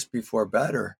like worse before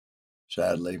better,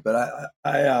 sadly. But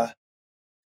I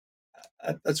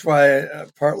that's why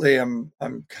partly I'm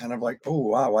kind of like, oh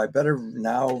wow, I better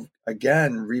now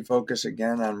again refocus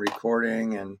again on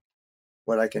recording and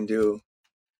what I can do,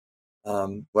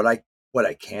 what I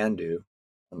can do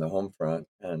on the home front,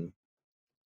 and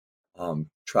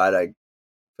try to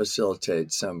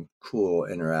facilitate some cool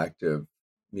interactive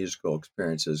musical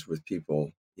experiences with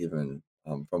people, even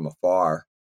from afar.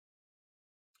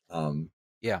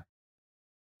 Yeah,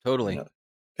 totally.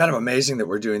 Kind of amazing that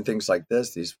we're doing things like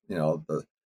this, these, the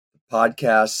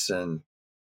podcasts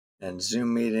and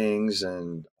Zoom meetings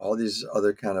and all these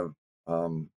other kind of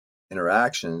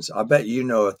interactions. I bet you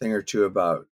know a thing or two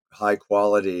about high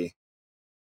quality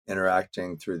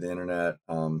interacting through the internet.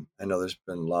 I know there's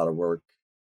been a lot of work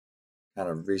kind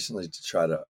of recently to try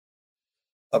to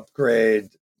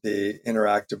upgrade the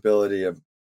interactability of,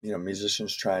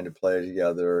 musicians trying to play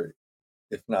together,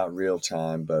 if not real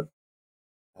time, but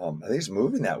I think it's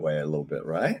moving that way a little bit,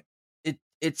 right?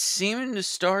 It's seeming to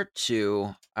start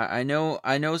to. I know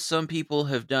some people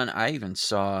have done. I even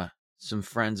saw some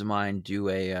friends of mine do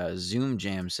a Zoom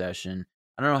jam session.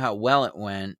 I don't know how well it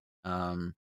went. I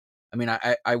mean,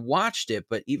 I watched it,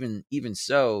 but even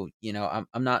so,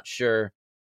 I'm not sure.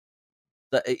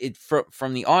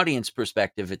 From the audience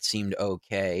perspective, it seemed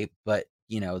okay, but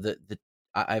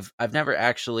I've never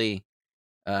actually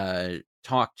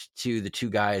talked to the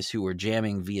two guys who were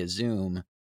jamming via Zoom,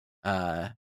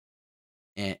 and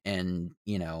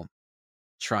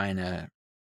trying to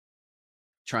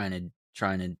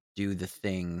do the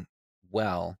thing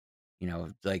well.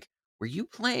 Like, were you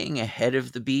playing ahead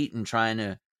of the beat and trying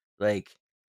to like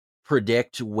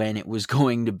predict when it was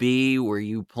going to be? Were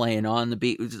you playing on the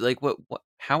beat? Like, what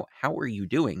how were you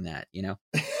doing that?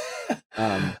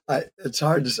 It's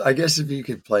hard to. I guess if you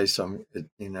could play some,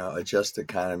 adjust the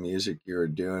kind of music you were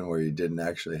doing, where you didn't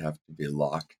actually have to be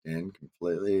locked in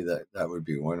completely. That would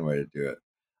be one way to do it.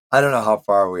 I don't know how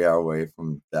far we are away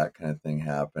from that kind of thing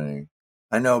happening.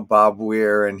 I know Bob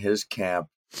Weir and his camp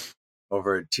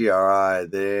over at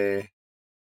TRI.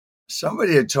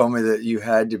 Somebody had told me that you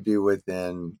had to be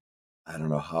within, I don't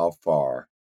know how far,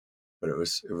 but it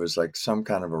was like some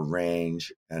kind of a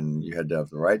range, and you had to have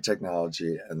the right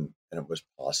technology, and it was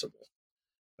possible.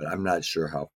 But I'm not sure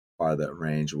how far that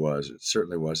range was. It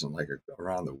certainly wasn't like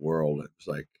around the world. It was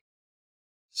like,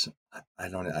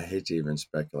 I hate to even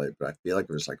speculate, but I feel like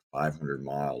it was like 500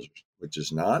 miles, which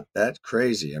is not that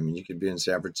crazy. I mean, you could be in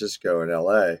San Francisco and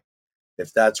LA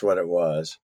if that's what it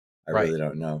was. I really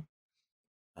don't know.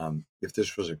 If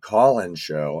this was a call-in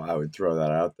show, I would throw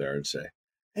that out there and say,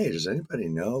 hey, does anybody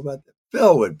know about that?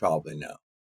 Phil would probably know.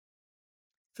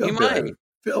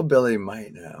 Phil Billy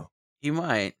might know. He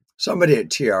might. Somebody at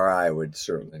TRI would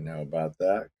certainly know about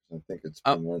that. I think it's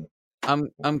been one.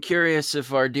 I'm curious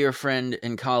if our dear friend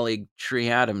and colleague Tree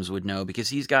Adams would know, because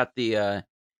he's got the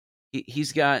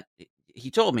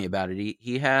he told me about it.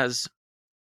 He has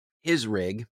his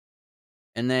rig,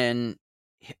 and then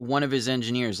one of his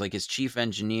engineers, like his chief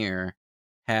engineer,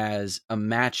 has a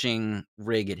matching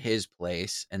rig at his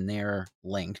place, and they're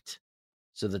linked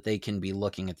so that they can be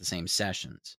looking at the same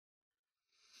sessions.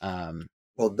 And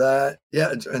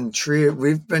Tree,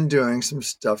 we've been doing some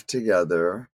stuff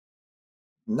together.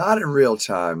 Not in real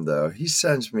time, though. He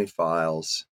sends me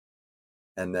files,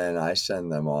 and then I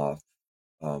send them off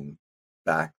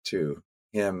back to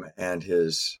him and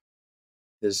his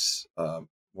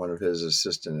one of his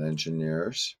assistant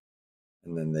engineers,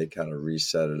 and then they kind of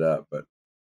reset it up. But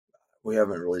we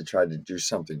haven't really tried to do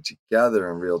something together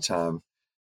in real time.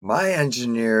 My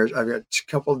engineers, I've got a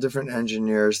couple of different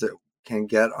engineers that can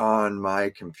get on my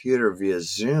computer via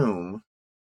Zoom,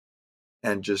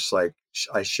 and just like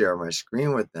I share my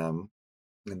screen with them,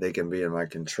 and they can be in my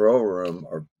control room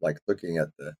or like looking at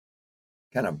the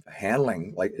kind of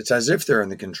handling, like it's as if they're in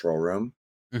the control room.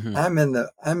 Mm-hmm.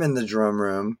 I'm in the drum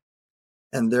room,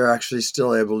 and they're actually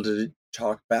still able to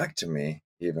talk back to me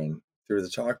even through the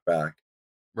talkback,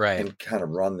 right, and kind of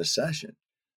run the session.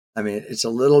 I mean, it's a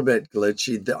little bit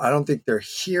glitchy. I don't think they're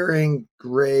hearing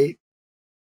great.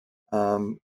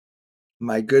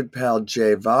 My good pal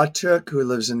Jay Vatuk, who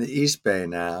lives in the East Bay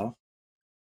now,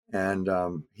 and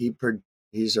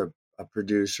he's a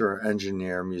producer,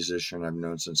 engineer, musician I've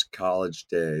known since college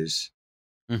days.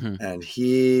 Mm-hmm. And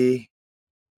he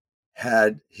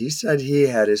said he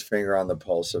had his finger on the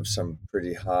pulse of some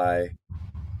pretty high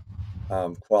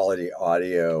quality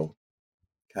audio,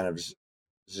 kind of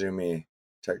zoomy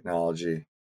technology.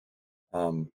 I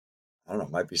don't know, it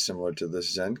might be similar to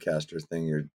this Zencastr thing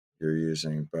you're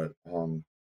using, but I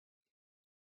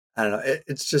don't know.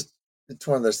 It's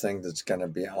one of those things that's going to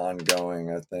be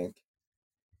ongoing, I think.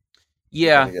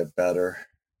 Yeah. It's going to get better.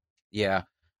 Yeah.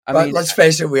 But let's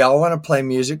face it, we all want to play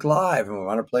music live, and we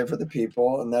want to play for the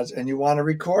people, and you want to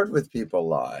record with people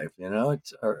live,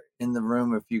 it's in the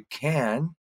room if you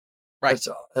can. Right.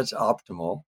 That's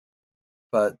optimal.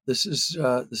 But this is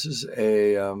it's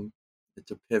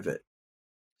a pivot,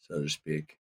 so to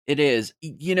speak. It is.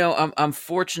 I'm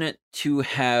fortunate to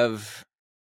have,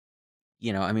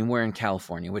 we're in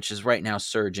California, which is right now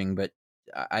surging, but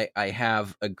I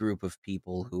have a group of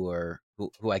people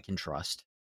who I can trust,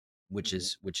 which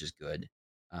is good.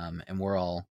 And we're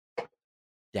all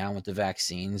down with the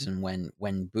vaccines, and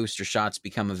when booster shots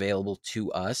become available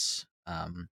to us,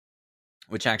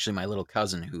 which actually my little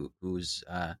cousin who's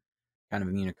kind of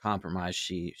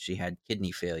immunocompromised, she had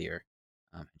kidney failure.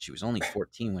 And she was only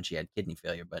 14 when she had kidney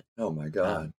failure, but oh my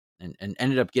God, and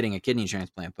ended up getting a kidney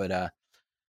transplant. But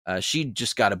she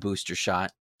just got a booster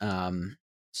shot.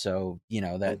 So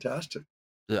that fantastic.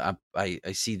 I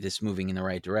see this moving in the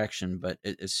right direction. But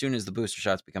as soon as the booster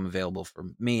shots become available for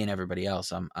me and everybody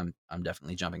else, I'm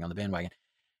definitely jumping on the bandwagon.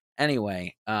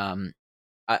 Anyway, I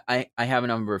have a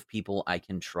number of people I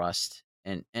can trust,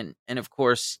 and of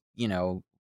course,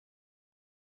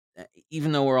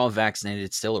 even though we're all vaccinated,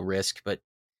 it's still a risk. But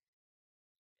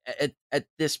at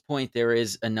this point, there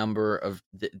is a number of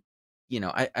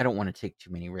I don't want to take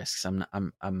too many risks. I'm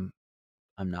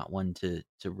not one to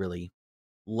really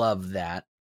love that.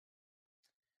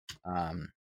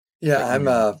 Yeah,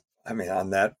 on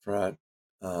that front,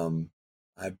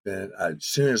 I've been, as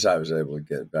soon as I was able to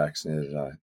get vaccinated,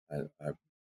 I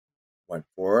went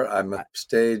for it. I'm a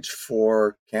stage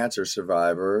 4 cancer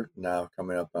survivor now,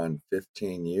 coming up on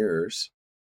 15 years,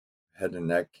 head and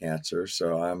neck cancer.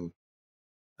 So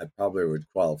I probably would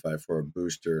qualify for a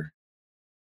booster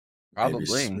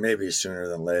Probably. Maybe sooner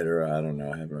than later. I don't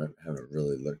know. I haven't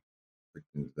really looked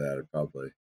into that. I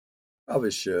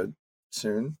probably should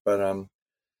soon. But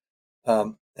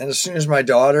and as soon as my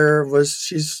daughter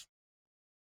she's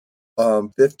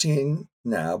 15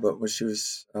 now, but when she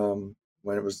was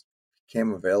when it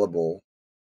became available,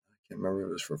 I can't remember if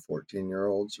it was for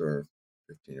 14-year-olds or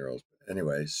 15-year-olds. But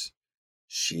anyways,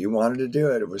 she wanted to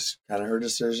do it. It was kind of her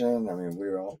decision. I mean, we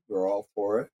were all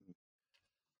for it.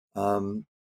 I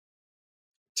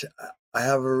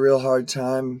have a real hard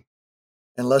time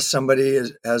unless somebody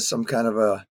has some kind of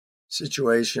a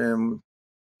situation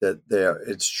that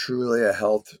it's truly a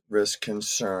health risk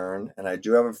concern. And I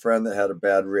do have a friend that had a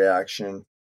bad reaction,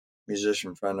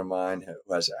 musician friend of mine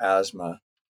who has asthma,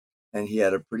 and he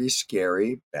had a pretty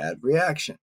scary bad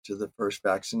reaction to the first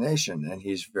vaccination, and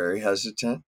he's very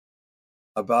hesitant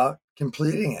about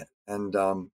completing it. And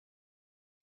I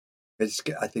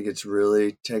think it's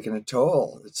really taken a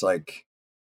toll. It's like,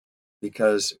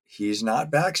 because he's not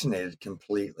vaccinated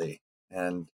completely,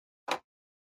 and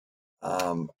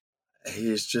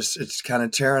it's kind of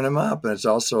tearing him up. And it's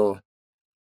also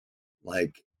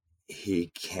like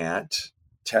he can't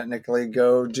technically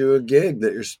go do a gig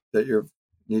that you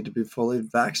need to be fully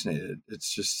vaccinated.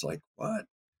 It's just like, what?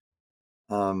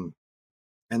 And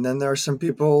then there are some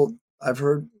people I've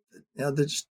heard, they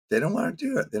don't want to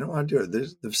do it. They don't want to do it.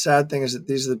 The sad thing is that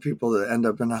these are the people that end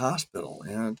up in the hospital,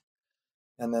 and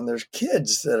then there's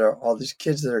all these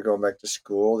kids that are going back to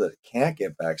school that can't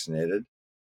get vaccinated.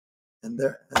 And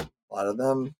a lot of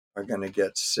them are going to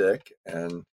get sick,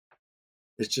 and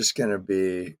it's just going to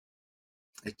be,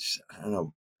 I don't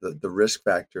know, the risk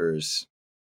factor is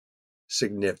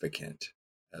significant,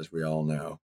 as we all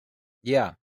know.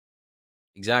 Yeah,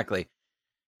 exactly.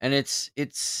 And it's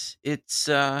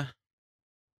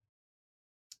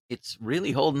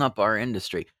really holding up our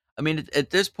industry. I mean,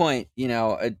 at this point,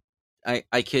 I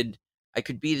could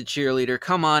be the cheerleader.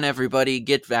 Come on, everybody,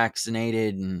 get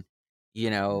vaccinated, and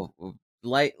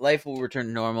life will return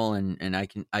to normal, and I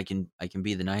can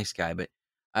be the nice guy. But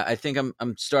I think I'm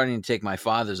starting to take my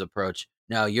father's approach.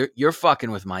 No, you're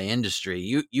fucking with my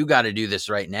industry. You got to do this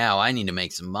right now. I need to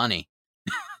make some money.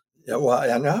 Yeah, well,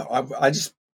 I know. I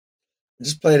just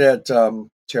played at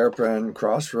Terrapin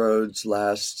Crossroads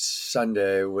last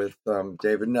Sunday with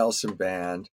David Nelson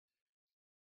Band,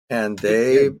 and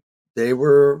they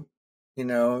were,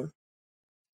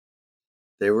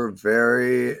 they were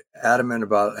very adamant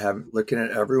about looking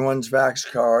at everyone's Vax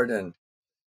card, and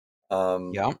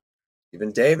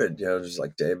even David, just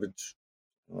like David's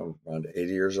around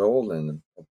 80 years old, and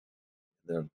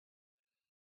they're,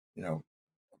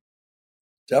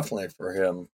 definitely for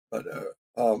him, but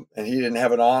and he didn't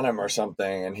have it on him or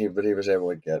something, but he was able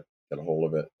to get a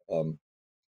hold of it.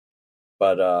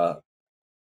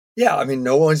 Yeah, I mean,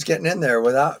 no one's getting in there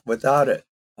without it.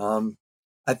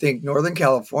 I think Northern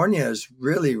California is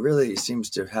really seems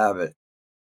to have it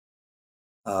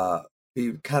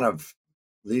be kind of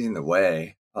leading the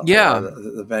way.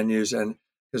 The venues, and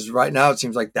because right now it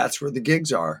seems like that's where the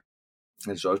gigs are,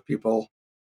 and so those people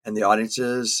and the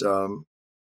audiences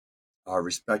are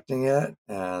respecting it,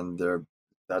 and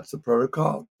that's the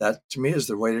protocol. That to me is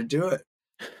the way to do it.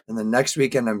 And the next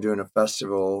weekend I'm doing a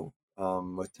festival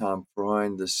with Tom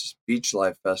Freund, this Beach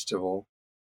Life Festival,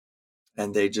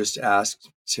 and they just asked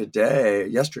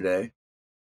yesterday,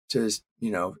 to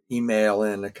email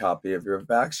in a copy of your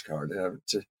Vax card.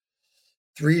 It's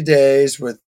 3 days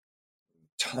with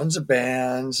tons of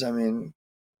bands. I mean,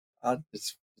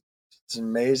 it's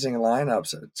amazing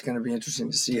lineups. It's going to be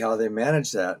interesting to see how they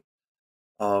manage that.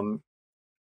 I'm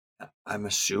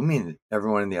assuming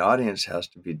everyone in the audience has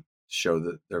to show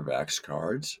their Vax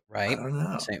cards. Right. I don't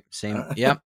know. Same.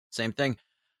 Yeah. Same thing.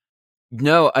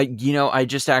 No, I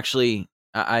just actually,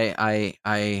 I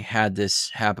had this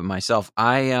happen myself.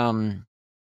 I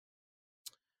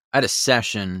had a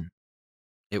session.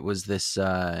 It was this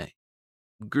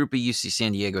group of UC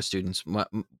San Diego students. One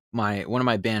of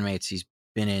my bandmates, he's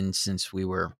been in since we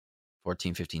were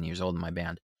 14, 15 years old in my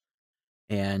band.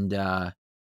 And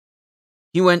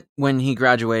he went, when he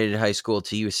graduated high school,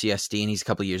 to UCSD, and he's a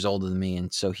couple years older than me.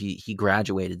 And so he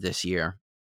graduated this year.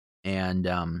 And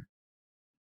a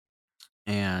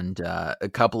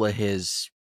couple of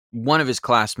one of his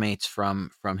classmates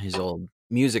from his old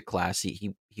music class,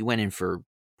 he went in for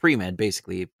pre-med,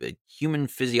 basically. Human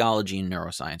physiology and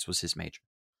neuroscience was his major,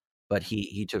 but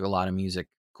he took a lot of music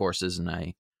courses, and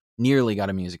I nearly got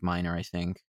a music minor, I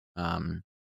think. And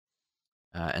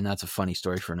that's a funny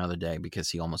story for another day, because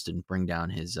he almost didn't bring down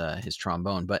his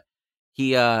trombone. But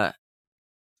he had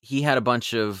a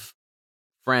bunch of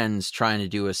friends trying to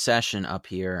do a session up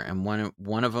here, and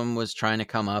one of them was trying to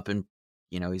come up and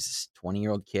he's a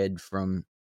 20-year-old kid from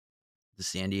the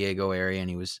San Diego area, and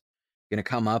he was going to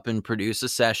come up and produce a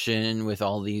session with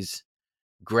all these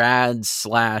grads /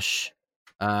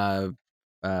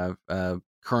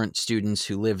 current students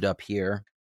who lived up here,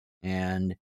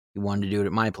 and he wanted to do it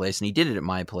at my place, and he did it at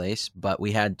my place. But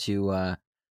we had to,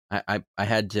 I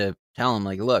had to tell him,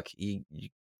 like, look, you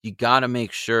got to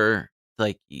make sure,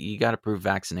 like, you got to prove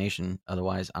vaccination,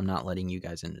 otherwise I'm not letting you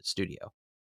guys into the studio,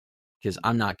 because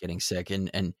I'm not getting sick,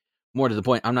 and more to the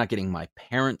point, I'm not getting my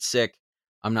parents sick,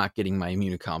 I'm not getting my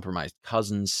immunocompromised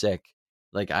cousins sick.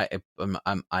 Like, I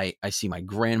see my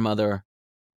grandmother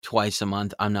twice a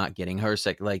month. I'm not getting her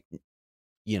sick. Like,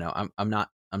 I'm not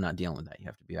dealing with that. You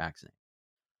have to be vaccinated.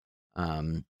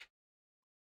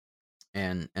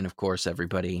 And of course,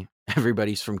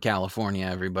 everybody's from California.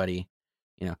 Everybody,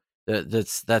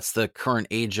 that's the current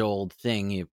age-old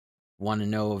thing. You want to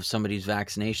know if somebody's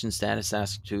vaccination status,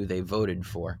 ask who they voted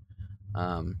for.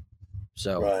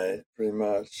 So right, pretty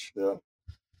much, yeah.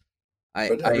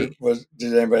 Did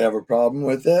anybody have a problem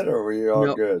with it, or were you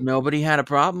all good? Nobody had a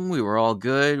problem. We were all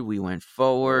good. We went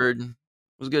forward. It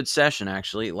was a good session,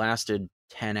 actually. It lasted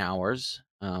 10 hours.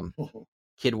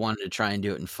 Kid wanted to try and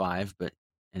do it in 5, but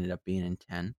ended up being in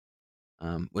 10,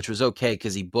 which was okay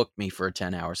because he booked me for a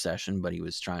 10-hour session, but he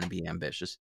was trying to be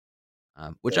ambitious,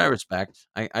 which I respect.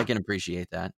 I can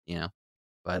appreciate that,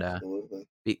 But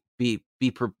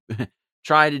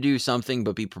try to do something,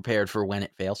 but be prepared for when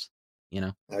it fails.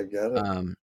 I get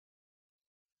it.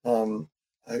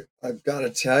 I've got to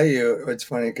tell you, it's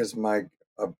funny because a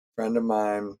friend of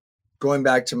mine, going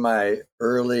back to my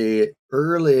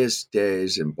earliest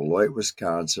days in Beloit,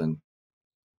 Wisconsin,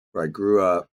 where I grew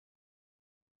up,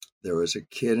 there was a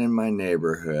kid in my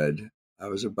neighborhood. I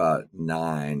was about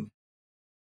 9.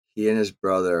 He and his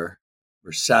brother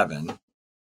were 7,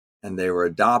 and they were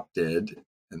adopted,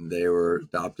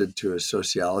 to a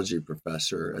sociology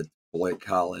professor at Beloit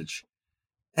College.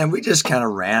 And we just kind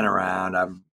of ran around.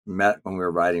 I've met when we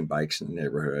were riding bikes in the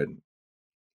neighborhood.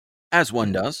 As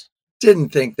one does. Didn't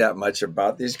think that much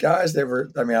about these guys. I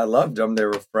loved them. They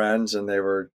were friends, and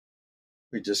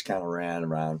we just kind of ran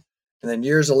around. And then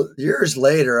years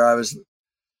later, I was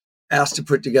asked to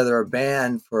put together a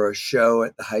band for a show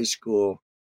at the high school,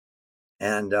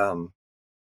 and to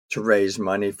raise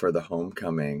money for the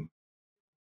homecoming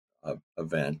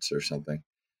events or something.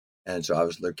 And so I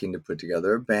was looking to put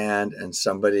together a band, and I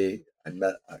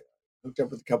hooked up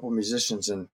with a couple of musicians,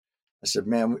 and I said,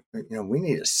 man, we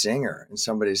need a singer. And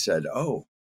somebody said, oh,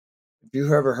 have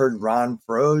you ever heard Ron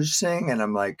Froese sing? And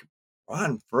I'm like,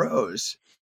 Ron Froese?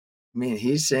 I mean,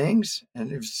 he sings?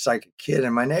 And it was just like a kid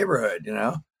in my neighborhood,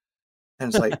 And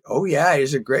it's like, oh yeah,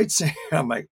 he's a great singer. I'm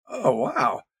like, oh,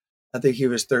 wow. I think he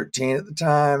was 13 at the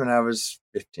time, and I was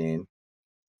 15.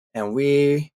 And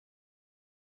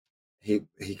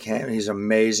he's an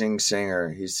amazing singer.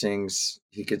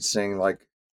 He could sing like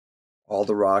all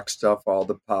the rock stuff, all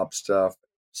the pop stuff,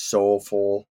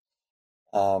 soulful,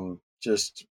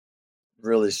 just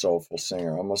really soulful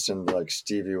singer, almost in like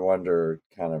Stevie Wonder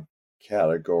kind of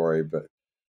category. But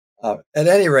at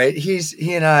any rate,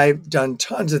 he and I have done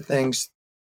tons of things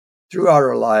throughout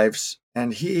our lives,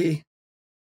 and he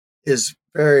is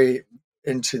very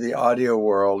into the audio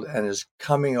world and is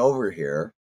coming over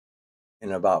here.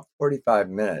 In about 45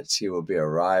 minutes, he will be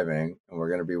arriving, and we're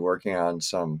going to be working on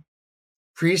some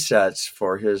presets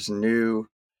for his new,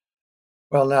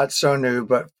 well, not so new,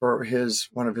 but for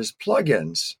one of his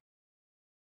plugins.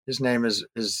 His name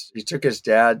he took his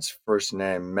dad's first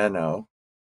name, Menno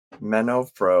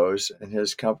Froese, and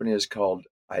his company is called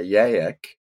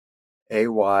Ayaic,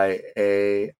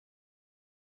 Ayaic,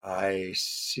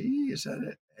 is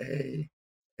that it?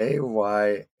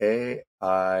 Ayai.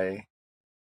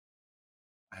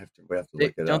 We have to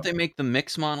look it up. Don't they make the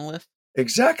Mix Monolith?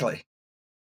 Exactly.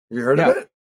 Have you heard of it?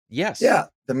 Yes. Yeah,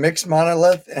 the Mix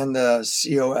Monolith and the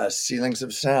COS, Ceilings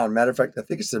of Sound. Matter of fact, I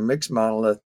think it's the Mix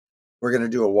Monolith. We're going to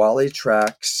do a Wally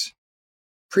Tracks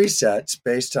presets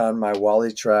based on my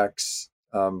Wally Tracks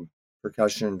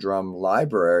percussion drum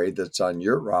library that's on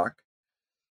Yurt Rock.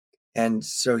 And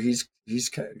so he's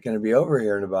going to be over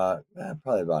here in about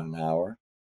probably about an hour.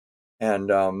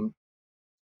 And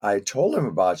I told him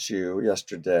about you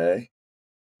yesterday,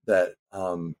 that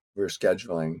we were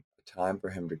scheduling a time for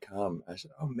him to come. I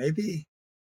said, oh, maybe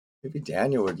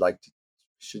Daniel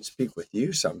should speak with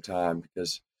you sometime,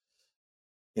 because,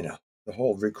 the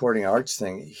whole recording arts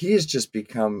thing, he's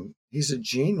a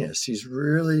genius. He's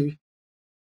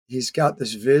got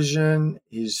this vision.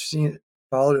 He's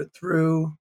followed it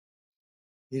through.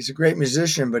 He's a great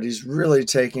musician, but he's really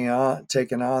taken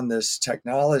on this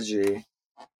technology.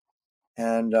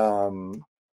 And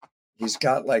he's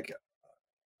got like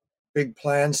big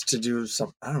plans to do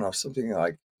something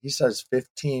like, he says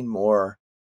 15 more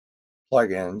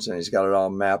plugins, and he's got it all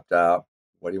mapped out,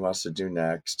 what he wants to do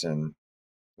next, and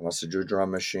he wants to do a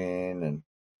drum machine and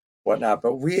whatnot.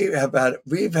 But we've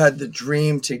had the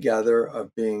dream together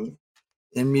of being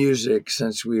in music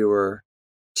since we were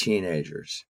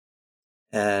teenagers.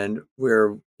 And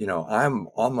I'm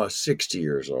almost 60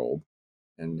 years old,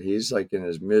 and he's like in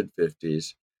his mid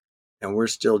 50s, and we're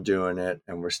still doing it,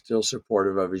 and we're still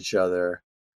supportive of each other.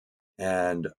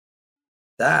 And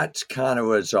that's kind of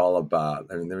what it's all about.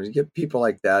 I mean, when you get people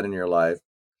like that in your life,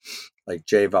 like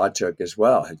Jay Vatuk as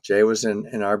well. Jay was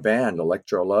in our band,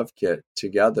 Electro Love Kit,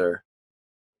 together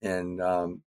in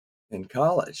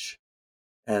college.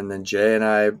 And then Jay and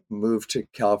I moved to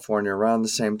California around the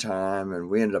same time, and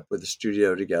we ended up with a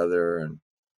studio together. And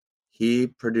he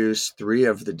produced 3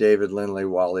 of the David Lindley,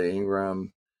 Wally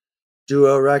Ingram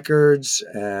duo records,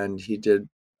 and he did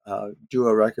a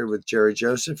duo record with Jerry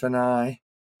Joseph and I.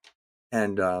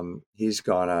 And Jay's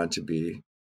gone on to be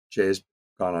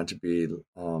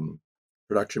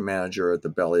production manager at the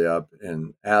Belly Up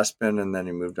in Aspen, and then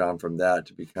he moved on from that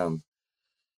to become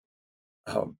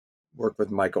work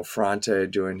with Michael Fronte,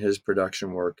 doing his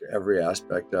production work, every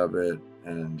aspect of it.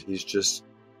 And he's just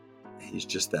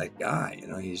that guy,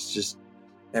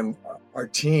 and our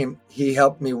team, he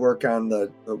helped me work on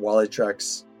the Wally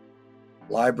Tracks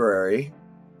library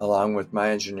along with my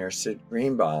engineer, Sid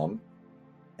Greenbaum.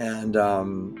 And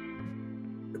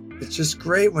it's just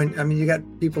great when, you got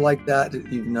people like that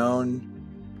you've known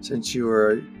since you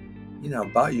were,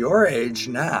 about your age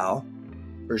now,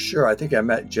 for sure. I think I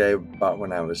met Jay about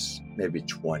when I was maybe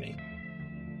 20.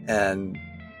 And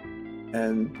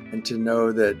to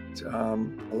know that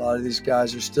a lot of these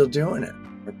guys are still doing it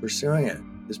or pursuing it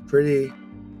is pretty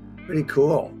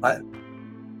cool.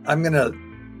 I'm going to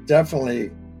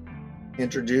definitely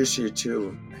introduce you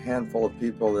to a handful of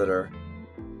people that are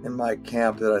in my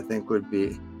camp that I think would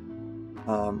be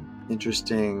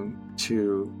interesting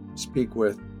to speak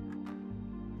with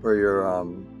for your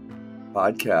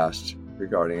podcast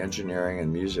regarding engineering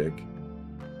and music.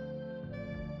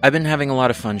 I've been having a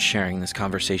lot of fun sharing this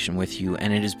conversation with you,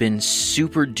 and it has been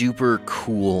super duper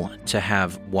cool to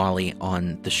have Wally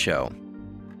on the show.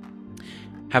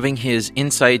 Having his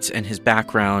insights and his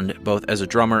background, both as a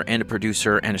drummer and a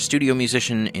producer and a studio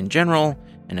musician in general,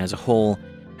 and as a whole,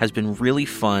 has been really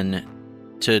fun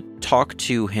to talk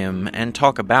to him and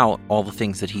talk about all the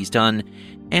things that he's done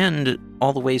and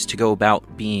all the ways to go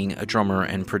about being a drummer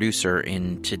and producer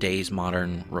in today's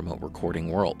modern remote recording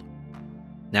world.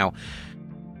 Now,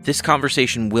 this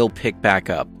conversation will pick back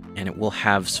up, and it will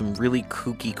have some really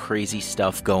kooky, crazy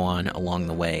stuff go on along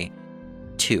the way,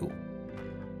 too.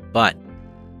 But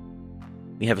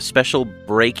we have a special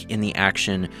break in the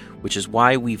action, which is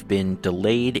why we've been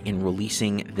delayed in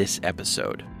releasing this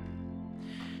episode.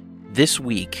 This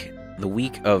week, the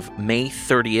week of May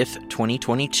 30th,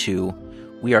 2022,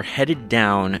 we are headed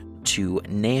down to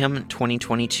NAMM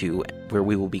 2022, where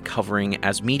we will be covering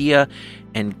As Media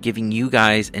and giving you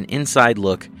guys an inside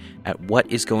look at what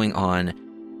is going on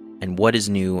and what is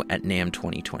new at NAMM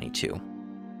 2022.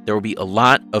 There will be a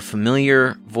lot of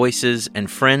familiar voices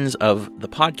and friends of the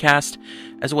podcast,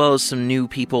 as well as some new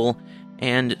people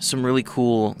and some really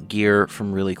cool gear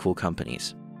from really cool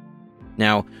companies.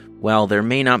 Now, while there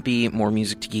may not be more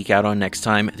music to geek out on next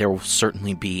time, there will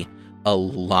certainly be a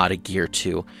lot of gear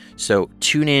too. So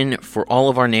tune in for all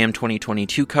of our NAMM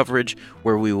 2022 coverage,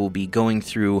 where we will be going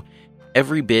through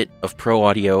every bit of pro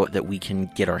audio that we can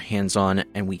get our hands on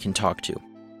and we can talk to.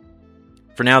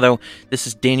 For now, though, this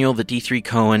is Daniel the D3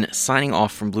 Cohen signing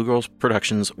off from Blue Girls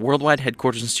Productions' worldwide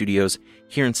headquarters and studios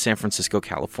here in San Francisco,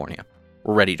 California.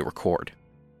 We're ready to record.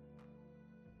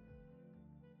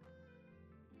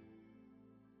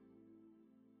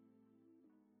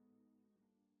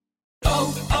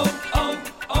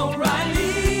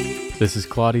 O'Reilly! This is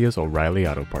Claudia's O'Reilly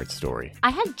Auto Parts story.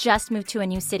 I had just moved to a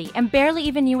new city and barely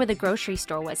even knew where the grocery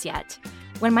store was yet.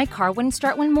 When my car wouldn't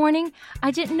start one morning,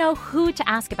 I didn't know who to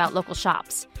ask about local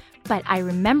shops. But I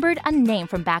remembered a name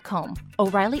from back home,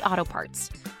 O'Reilly Auto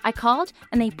Parts. I called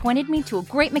and they pointed me to a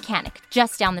great mechanic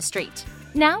just down the street.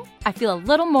 Now, I feel a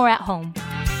little more at home.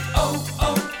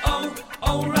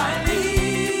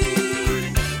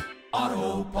 O'Reilly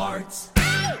Auto Parts.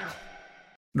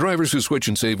 Drivers who switch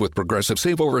and save with Progressive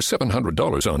save over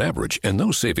 $700 on average, and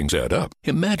those savings add up.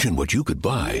 Imagine what you could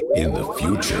buy in the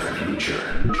future.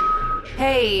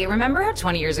 Hey, remember how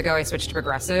 20 years ago I switched to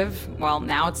Progressive? Well,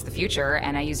 now it's the future,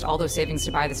 and I used all those savings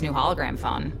to buy this new hologram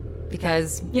phone.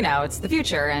 Because, it's the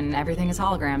future, and everything is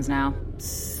holograms now.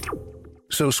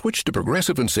 So switch to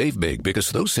Progressive and save big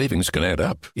because those savings can add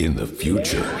up in the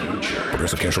future.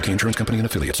 Progressive Casualty Insurance Company and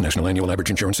Affiliates. National annual average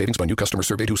insurance savings by new customers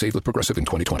surveyed who saved with Progressive in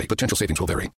 2020. Potential savings will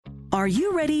vary. Are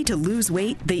you ready to lose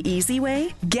weight the easy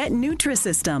way? Get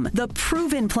Nutrisystem, the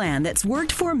proven plan that's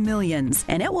worked for millions.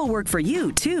 And it will work for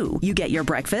you, too. You get your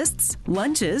breakfasts,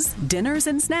 lunches, dinners,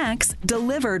 and snacks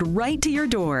delivered right to your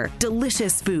door.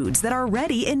 Delicious foods that are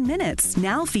ready in minutes.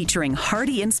 Now featuring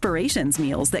hearty inspirations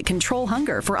meals that control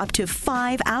hunger for up to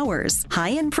 5 hours. High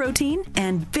in protein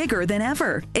and bigger than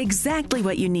ever. Exactly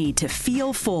what you need to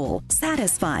feel full,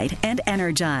 satisfied, and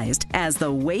energized as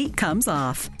the weight comes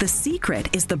off. The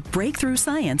secret is the breakthrough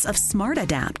science of Smart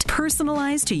Adapt,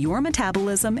 personalized to your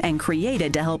metabolism and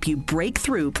created to help you break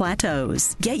through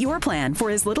plateaus. Get your plan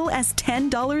for as little as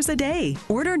 $10 a day.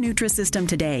 Order Nutrisystem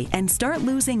today and start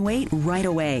losing weight right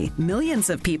away. Millions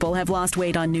of people have lost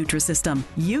weight on Nutrisystem.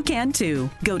 You can too.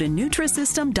 Go to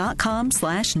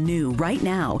Nutrisystem.com/new right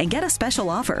now and get a special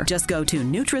offer. Just go to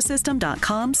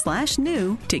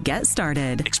Nutrisystem.com/new to get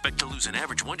started. Expect to lose an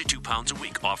average 1 to 2 pounds a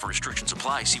week. Offer restrictions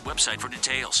apply. See website for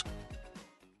details.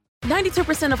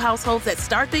 92% of households that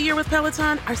start the year with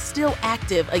Peloton are still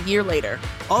active a year later.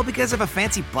 All because of a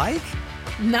fancy bike?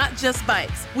 Not just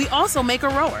bikes. We also make a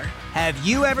rower. Have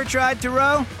you ever tried to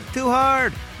row? Too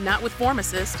hard. Not with Form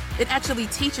Assist. It actually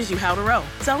teaches you how to row.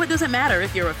 So it doesn't matter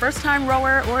if you're a first-time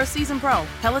rower or a seasoned pro.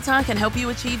 Peloton can help you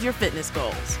achieve your fitness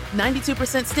goals.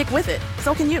 92% stick with it.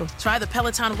 So can you. Try the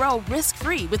Peloton Row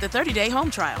risk-free with a 30-day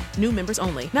home trial. New members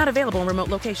only. Not available in remote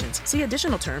locations. See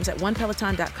additional terms at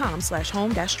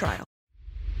onepeloton.com/home-trial.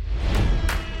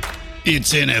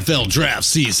 It's NFL draft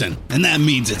season, and that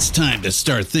means it's time to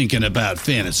start thinking about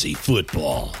fantasy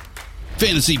football.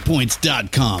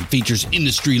 FantasyPoints.com features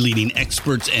industry-leading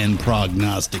experts and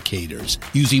prognosticators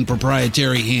using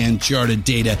proprietary hand-charted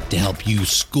data to help you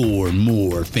score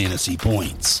more fantasy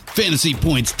points.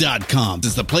 FantasyPoints.com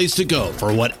is the place to go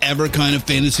for whatever kind of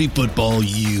fantasy football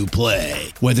you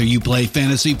play. Whether you play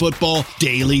fantasy football,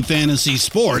 daily fantasy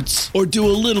sports, or do a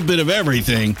little bit of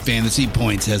everything, Fantasy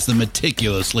Points has the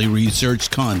meticulously researched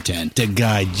content to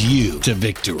guide you to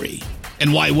victory.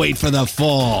 And why wait for the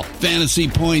fall? Fantasy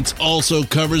Points also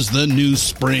covers the new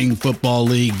spring football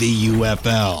league, the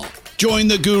UFL. Join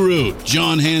the guru,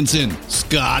 John Hansen,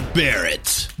 Scott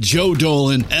Barrett, Joe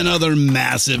Dolan, and other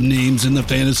massive names in the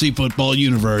fantasy football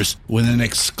universe with an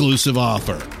exclusive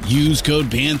offer. Use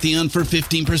code Pantheon for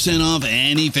 15% off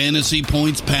any Fantasy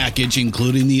Points package,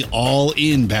 including the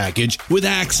all-in package, with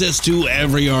access to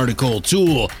every article,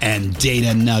 tool, and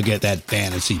data nugget that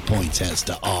Fantasy Points has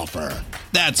to offer.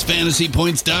 That's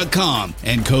FantasyPoints.com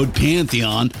and code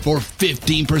Pantheon for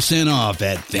 15% off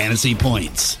at Fantasy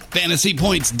Points.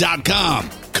 FantasyPoints.com,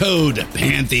 code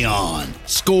Pantheon.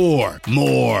 Score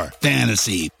more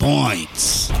fantasy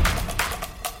points.